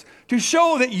purpose, to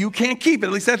show that you can't keep it.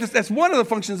 At least that's one of the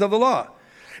functions of the law.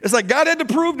 It's like God had to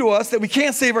prove to us that we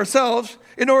can't save ourselves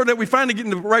in order that we finally get in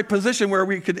the right position where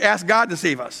we could ask God to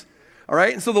save us. All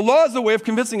right? And so the law is the way of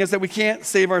convincing us that we can't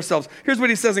save ourselves. Here's what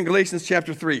he says in Galatians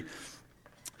chapter 3.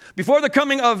 Before the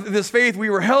coming of this faith, we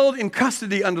were held in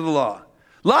custody under the law,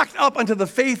 locked up until the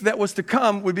faith that was to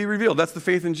come would be revealed. That's the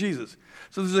faith in Jesus.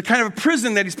 So there's a kind of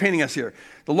prison that he's painting us here.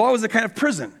 The law was a kind of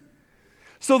prison.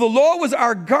 So the law was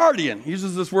our guardian. He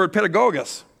uses this word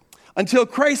pedagogos. Until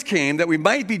Christ came, that we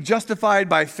might be justified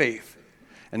by faith.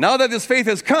 And now that this faith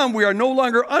has come, we are no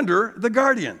longer under the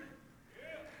guardian.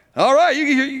 All right,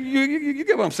 you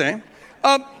get what I'm saying.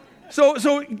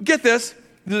 So get this.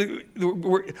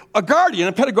 A guardian,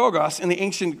 a pedagogos in the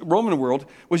ancient Roman world,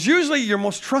 was usually your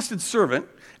most trusted servant,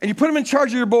 and you put him in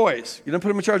charge of your boys. You don't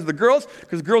put him in charge of the girls,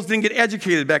 because girls didn't get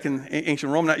educated back in ancient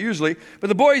Rome, not usually, but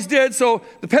the boys did, so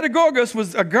the pedagogos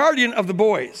was a guardian of the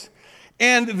boys.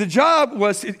 And the job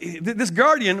was, this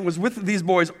guardian was with these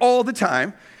boys all the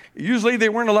time. Usually they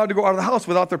weren't allowed to go out of the house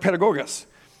without their pedagogos,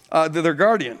 their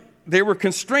guardian. They were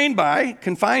confined by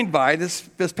this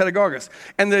pedagogos.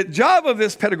 And the job of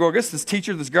this pedagogos, this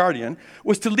teacher, this guardian,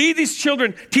 was to lead these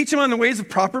children, teach them on the ways of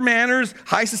proper manners,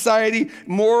 high society,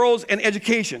 morals, and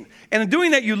education. And in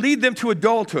doing that, you lead them to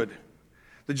adulthood.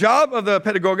 The job of the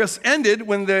pedagogos ended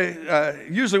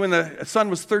usually when the son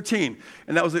was 13,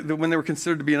 and that was when they were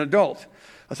considered to be an adult.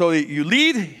 So you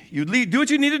lead, do what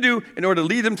you need to do in order to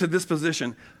lead them to this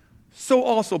position. So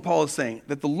also Paul is saying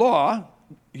that the law,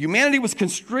 humanity was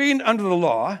constrained under the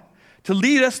law to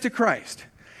lead us to Christ.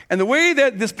 And the way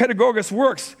that this pedagogos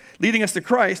works, leading us to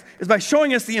Christ, is by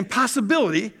showing us the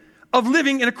impossibility of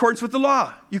living in accordance with the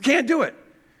law. You can't do it.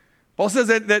 Paul says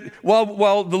that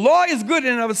while the law is good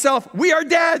in and of itself, we are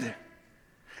dead.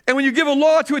 And when you give a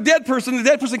law to a dead person, the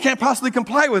dead person can't possibly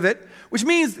comply with it, which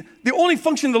means the only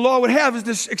function the law would have is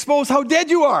to expose how dead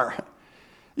you are.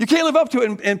 You can't live up to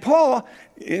it. And Paul,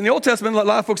 in the Old Testament, a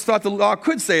lot of folks thought the law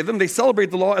could save them. They celebrate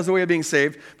the law as a way of being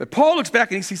saved. But Paul looks back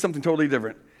and he sees something totally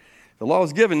different. The law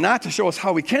was given not to show us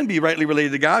how we can be rightly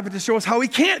related to God, but to show us how we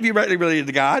can't be rightly related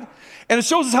to God. And it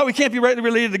shows us how we can't be rightly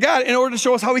related to God in order to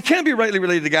show us how we can be rightly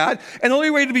related to God. And the only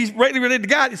way to be rightly related to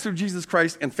God is through Jesus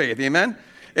Christ and faith. Amen?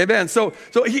 Amen. So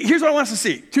here's what I want us to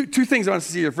see. Two things I want us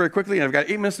to see here very quickly, and I've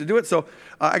got 8 minutes to do it, so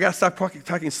I got to stop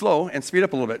talking slow and speed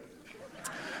up a little bit.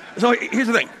 So here's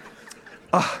the thing.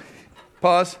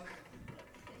 Pause.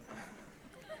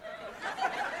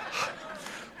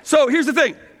 So here's the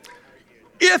thing.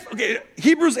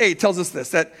 Hebrews 8 tells us this,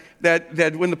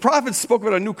 that when the prophets spoke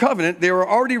about a new covenant, they were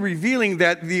already revealing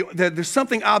that there's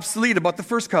something obsolete about the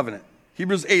first covenant.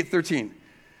 Hebrews 8:13.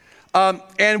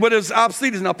 And what is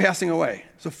obsolete is now passing away.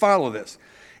 So follow this.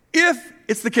 If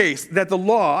it's the case that the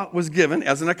law was given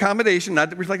as an accommodation,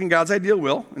 not reflecting God's ideal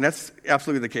will, and that's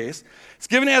absolutely the case, it's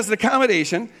given as an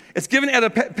accommodation, it's given as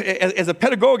a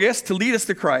pedagogos to lead us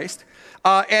to Christ,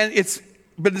 but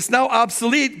it's now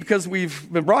obsolete because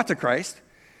we've been brought to Christ.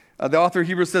 The author of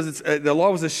Hebrews says the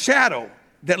law was a shadow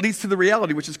that leads to the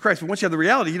reality, which is Christ. But once you have the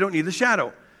reality, you don't need the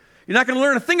shadow. You're not going to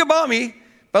learn a thing about me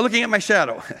by looking at my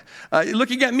shadow.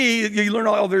 Looking at me, you learn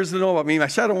all there is to know about me. My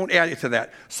shadow won't add you to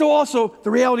that. So also,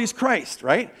 the reality is Christ,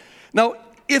 right? Now,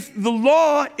 if the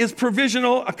law is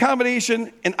provisional,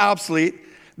 accommodation, and obsolete,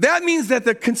 that means that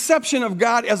the conception of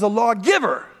God as a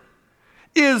lawgiver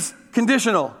is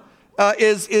conditional,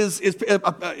 is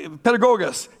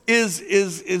pedagogos,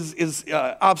 is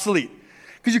obsolete.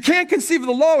 Because you can't conceive of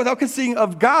the law without conceiving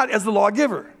of God as the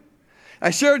lawgiver. I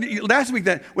shared last week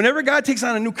that whenever God takes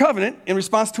on a new covenant in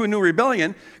response to a new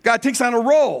rebellion, God takes on a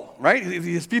role, right? If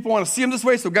his people want to see him this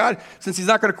way, so God, since he's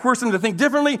not going to coerce them to think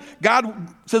differently, God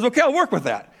says, okay, I'll work with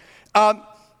that. But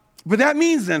that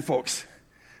means then, folks,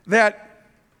 that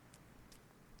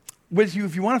if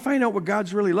you want to find out what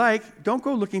God's really like, don't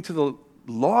go looking to the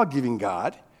law-giving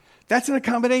God. That's an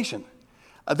accommodation.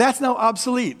 That's now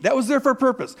obsolete. That was there for a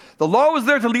purpose. The law was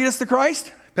there to lead us to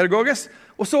Christ, pedagogos.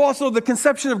 Well, so also the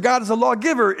conception of God as a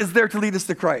lawgiver is there to lead us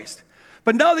to Christ.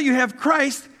 But now that you have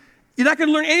Christ, you're not going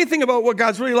to learn anything about what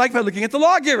God's really like by looking at the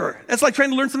lawgiver. That's like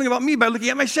trying to learn something about me by looking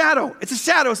at my shadow. It's a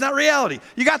shadow. It's not reality.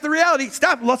 You got the reality.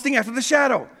 Stop lusting after the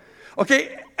shadow.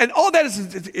 Okay? And all that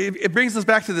it brings us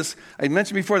back to this. I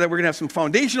mentioned before that we're going to have some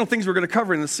foundational things we're going to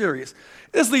cover in this series.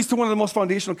 This leads to one of the most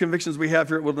foundational convictions we have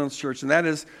here at Wilderness Church, and that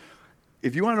is,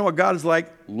 if you want to know what God is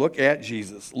like, look at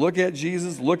Jesus. Look at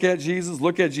Jesus, look at Jesus,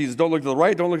 look at Jesus. Don't look to the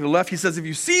right, don't look to the left. He says, if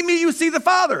you see me, you see the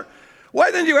Father. Why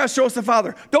then do you ask, show us the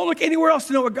Father? Don't look anywhere else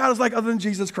to know what God is like other than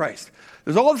Jesus Christ.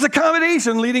 There's all this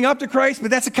accommodation leading up to Christ, but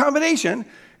that's accommodation.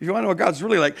 If you want to know what God's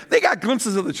really like, they got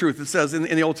glimpses of the truth, it says in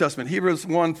the Old Testament. Hebrews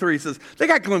 1:3 says, they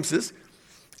got glimpses.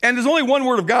 And there's only one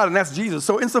word of God, and that's Jesus.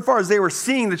 So insofar as they were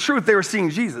seeing the truth, they were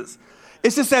seeing Jesus.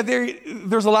 It's just that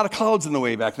there's a lot of clouds in the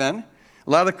way back then. A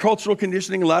lot of cultural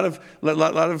conditioning, a lot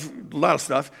of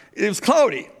stuff. It was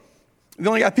cloudy. We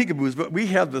only got peekaboos, but we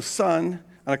have the sun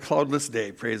on a cloudless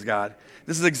day, praise God.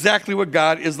 This is exactly what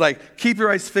God is like. Keep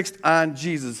your eyes fixed on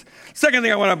Jesus. Second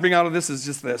thing I want to bring out of this is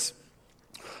just this.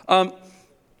 The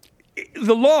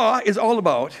law is all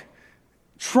about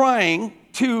trying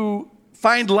to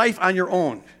find life on your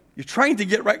own. You're trying to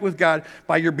get right with God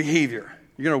by your behavior.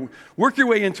 You're going to work your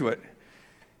way into it.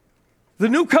 The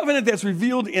new covenant that's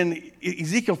revealed in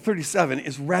Ezekiel 37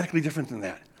 is radically different than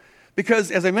that.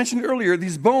 Because, as I mentioned earlier,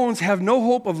 these bones have no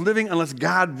hope of living unless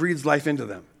God breathes life into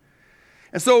them.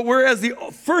 And so, whereas the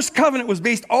first covenant was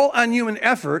based all on human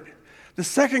effort, the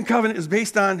second covenant is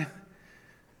based on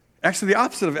actually the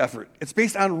opposite of effort. It's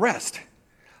based on rest.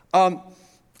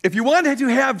 If you want to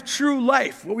have true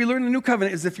life, what we learn in the new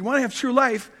covenant is if you want to have true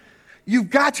life,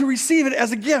 you've got to receive it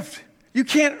as a gift. You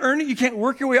can't earn it. You can't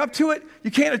work your way up to it.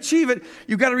 You can't achieve it.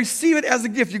 You've got to receive it as a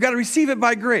gift. You've got to receive it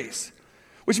by grace.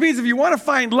 Which means if you want to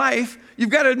find life, you've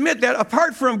got to admit that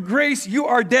apart from grace, you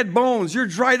are dead bones. You're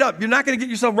dried up. You're not going to get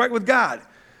yourself right with God.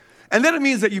 And then it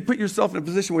means that you put yourself in a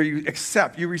position where you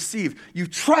accept, you receive, you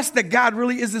trust that God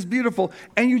really is this beautiful,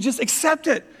 and you just accept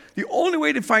it. The only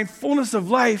way to find fullness of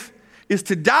life is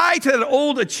to die to that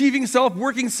old achieving self,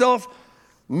 working self,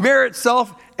 merit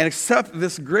self, and accept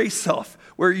this grace self,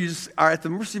 where you just are at the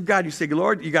mercy of God. You say,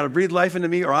 Lord, you got to breathe life into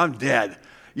me or I'm dead.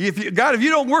 God, if you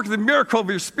don't work the miracle of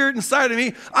your spirit inside of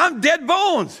me, I'm dead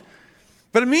bones.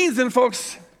 But it means then,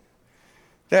 folks,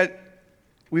 that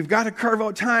we've got to carve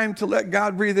out time to let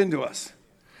God breathe into us.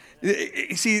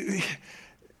 You see,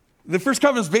 the first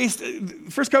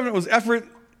covenant was effort,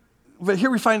 but here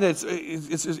we find that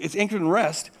it's anchored in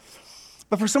rest.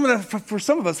 But for some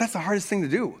of us, that's the hardest thing to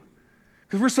do.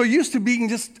 Because we're so used to being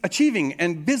just achieving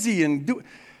and busy and doing.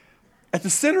 At the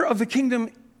center of the kingdom,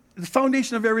 the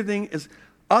foundation of everything is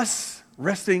us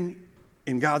resting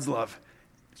in God's love,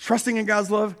 trusting in God's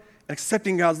love,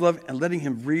 accepting God's love, and letting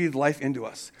him breathe life into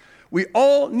us. We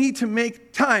all need to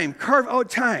make time, carve out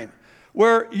time,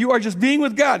 where you are just being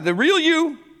with God, the real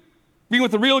you, being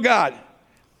with the real God.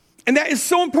 And that is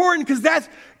so important because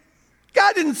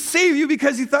God didn't save you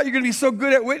because he thought you're going to be so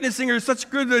good at witnessing or such a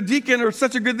good deacon or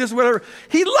such a good this, whatever.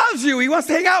 He loves you. He wants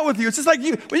to hang out with you. It's just like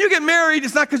when you get married,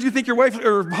 it's not because you think your wife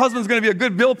or husband's going to be a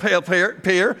good bill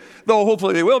payer, though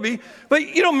hopefully they will be.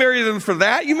 But you don't marry them for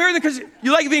that. You marry them because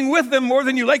you like being with them more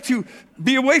than you like to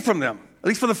be away from them, at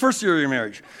least for the first year of your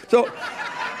marriage. So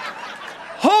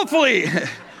hopefully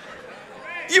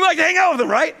you like to hang out with them,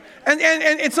 right?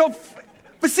 And so,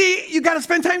 but see, you got to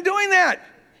spend time doing that.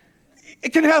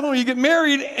 It can happen when you get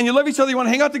married and you love each other, you want to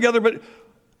hang out together, but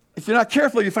if you're not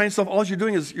careful, you find yourself, all you're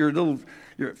doing is you're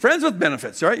friends with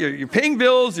benefits, right? You're paying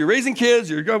bills, you're raising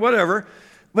kids, you're whatever.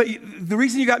 But the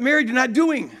reason you got married, you're not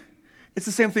doing. It's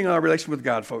the same thing in our relationship with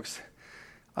God, folks.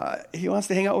 He wants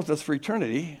to hang out with us for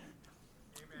eternity.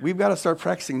 we've got to start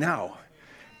practicing now.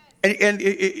 And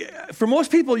for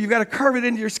most people, you've got to carve it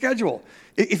into your schedule.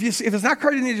 If it's not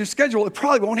carved into your schedule, it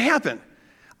probably won't happen.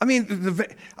 I mean,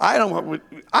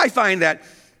 I find that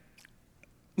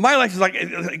my life is like,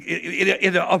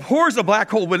 it abhors a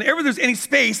black hole. Whenever there's any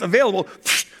space available,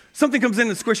 something comes in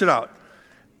and squish it out.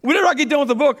 Whenever I get done with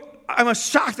the book, I'm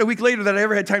shocked a week later that I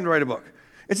ever had time to write a book.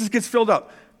 It just gets filled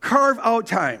up. Carve out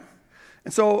time.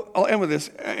 And so I'll end with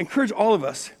this. I encourage all of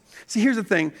us. See, here's the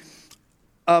thing.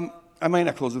 I might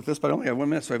not close with this, but I only have 1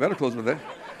 minute, so I better close with it.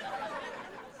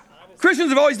 Christians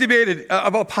have always debated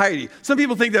about piety. Some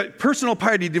people think that personal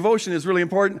piety, devotion is really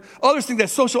important. Others think that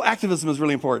social activism is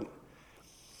really important.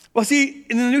 Well, see,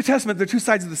 in the New Testament, they're two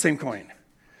sides of the same coin.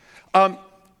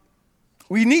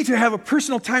 We need to have a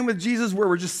personal time with Jesus where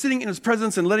we're just sitting in his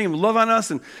presence and letting him love on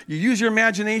us, and you use your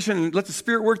imagination and let the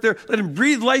Spirit work there. Let him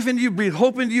breathe life into you, breathe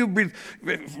hope into you, breathe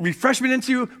refreshment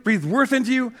into you, breathe worth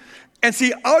into you. And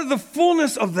see, out of the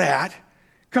fullness of that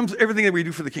comes everything that we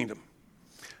do for the kingdom.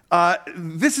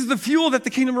 This is the fuel that the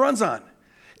kingdom runs on.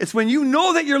 It's when you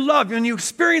know that you're loved, and you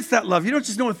experience that love. You don't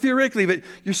just know it theoretically, but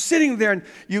you're sitting there and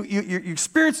you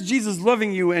experience Jesus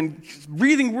loving you and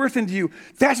breathing worth into you.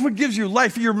 That's what gives you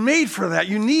life. You're made for that.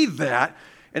 You need that.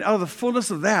 And out of the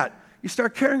fullness of that, you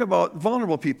start caring about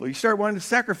vulnerable people. You start wanting to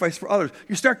sacrifice for others.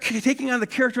 You start taking on the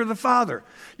character of the Father.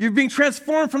 You're being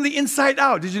transformed from the inside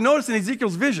out. Did you notice in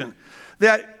Ezekiel's vision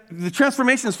that the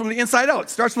transformation is from the inside out? It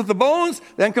starts with the bones,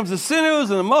 then comes the sinews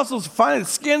and the muscles, finally the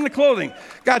skin and the clothing.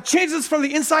 God changes us from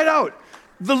the inside out.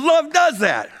 The love does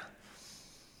that.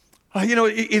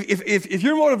 If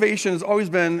your motivation has always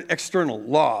been external,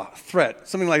 law, threat,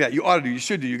 something like that, you ought to do, you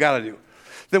should do, you got to do,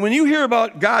 then when you hear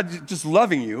about God just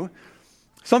loving you,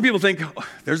 some people think, oh,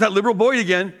 there's that liberal boy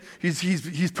again.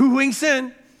 He's poo-hooing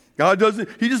sin. God doesn't,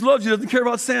 he just loves you, doesn't care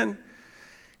about sin.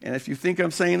 And if you think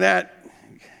I'm saying that,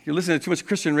 you're listening to too much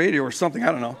Christian radio or something,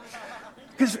 I don't know.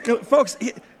 Because, folks,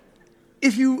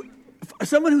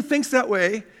 someone who thinks that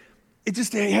way, it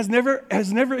just has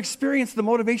never experienced the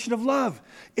motivation of love.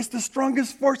 It's the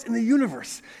strongest force in the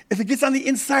universe. If it gets on the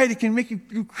inside, it can make you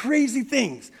do crazy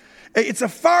things. It's a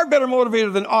far better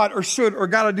motivator than ought or should or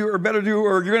gotta do or better do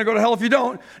or you're gonna go to hell if you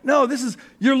don't. No,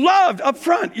 you're loved up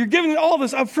front. You're giving all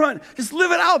this up front. Just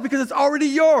live it out because it's already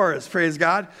yours, praise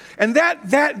God. And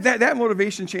that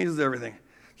motivation changes everything.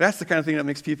 That's the kind of thing that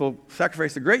makes people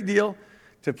sacrifice a great deal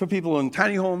to put people in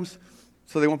tiny homes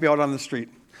so they won't be out on the street.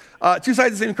 Two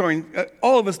sides of the same coin.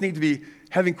 All of us need to be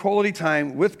having quality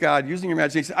time with God, using your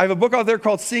imagination. I have a book out there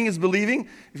called Seeing is Believing,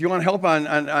 if you want help on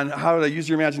how to use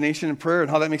your imagination in prayer and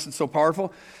how that makes it so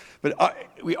powerful. But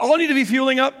we all need to be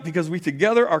fueling up because we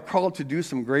together are called to do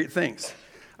some great things.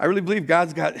 I really believe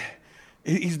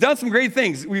He's done some great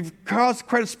things. We've caused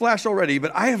quite a splash already,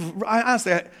 but I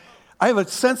honestly have a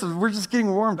sense of we're just getting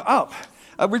warmed up.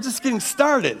 We're just getting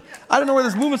started. I don't know where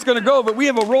this movement's going to go, but we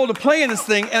have a role to play in this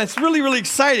thing, and it's really, really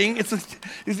exciting. It's a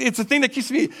thing that keeps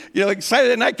me,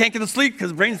 excited at night. Can't get to sleep because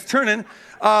the brain's turning.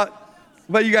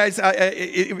 But you guys,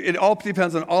 it all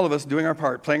depends on all of us doing our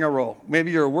part, playing our role. Maybe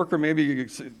you're a worker, maybe you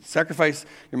sacrifice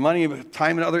your money,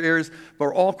 time in other areas, but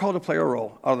we're all called to play our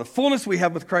role. Out of the fullness we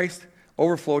have with Christ,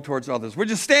 overflow towards others. Would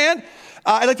you stand?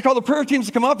 I'd like to call the prayer teams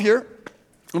to come up here.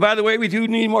 And by the way, we do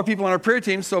need more people on our prayer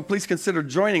team, so please consider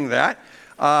joining that.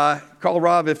 Call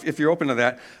Rob if you're open to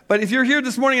that. But if you're here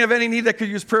this morning and have any need that could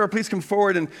use prayer, please come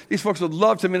forward, and these folks would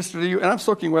love to minister to you. And I'm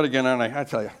soaking wet again, aren't I? I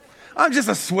tell you. I'm just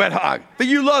a sweat hog. But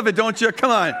you love it, don't you?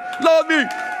 Come on. Love me.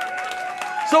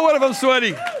 So what if I'm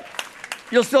sweaty?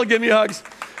 You'll still give me hugs.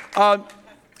 And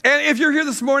if you're here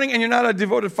this morning and you're not a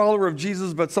devoted follower of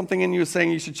Jesus, but something in you is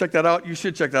saying you should check that out, you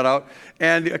should check that out.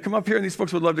 And come up here, and these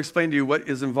folks would love to explain to you what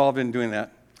is involved in doing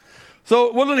that.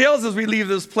 So Woodland Hills, as we leave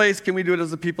this place, can we do it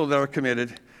as the people that are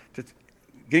committed to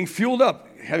getting fueled up,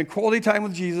 having quality time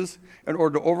with Jesus in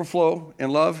order to overflow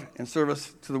in love and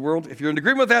service to the world? If you're in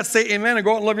agreement with that, say amen and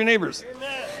go out and love your neighbors.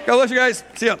 Amen. God bless you guys.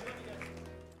 See ya.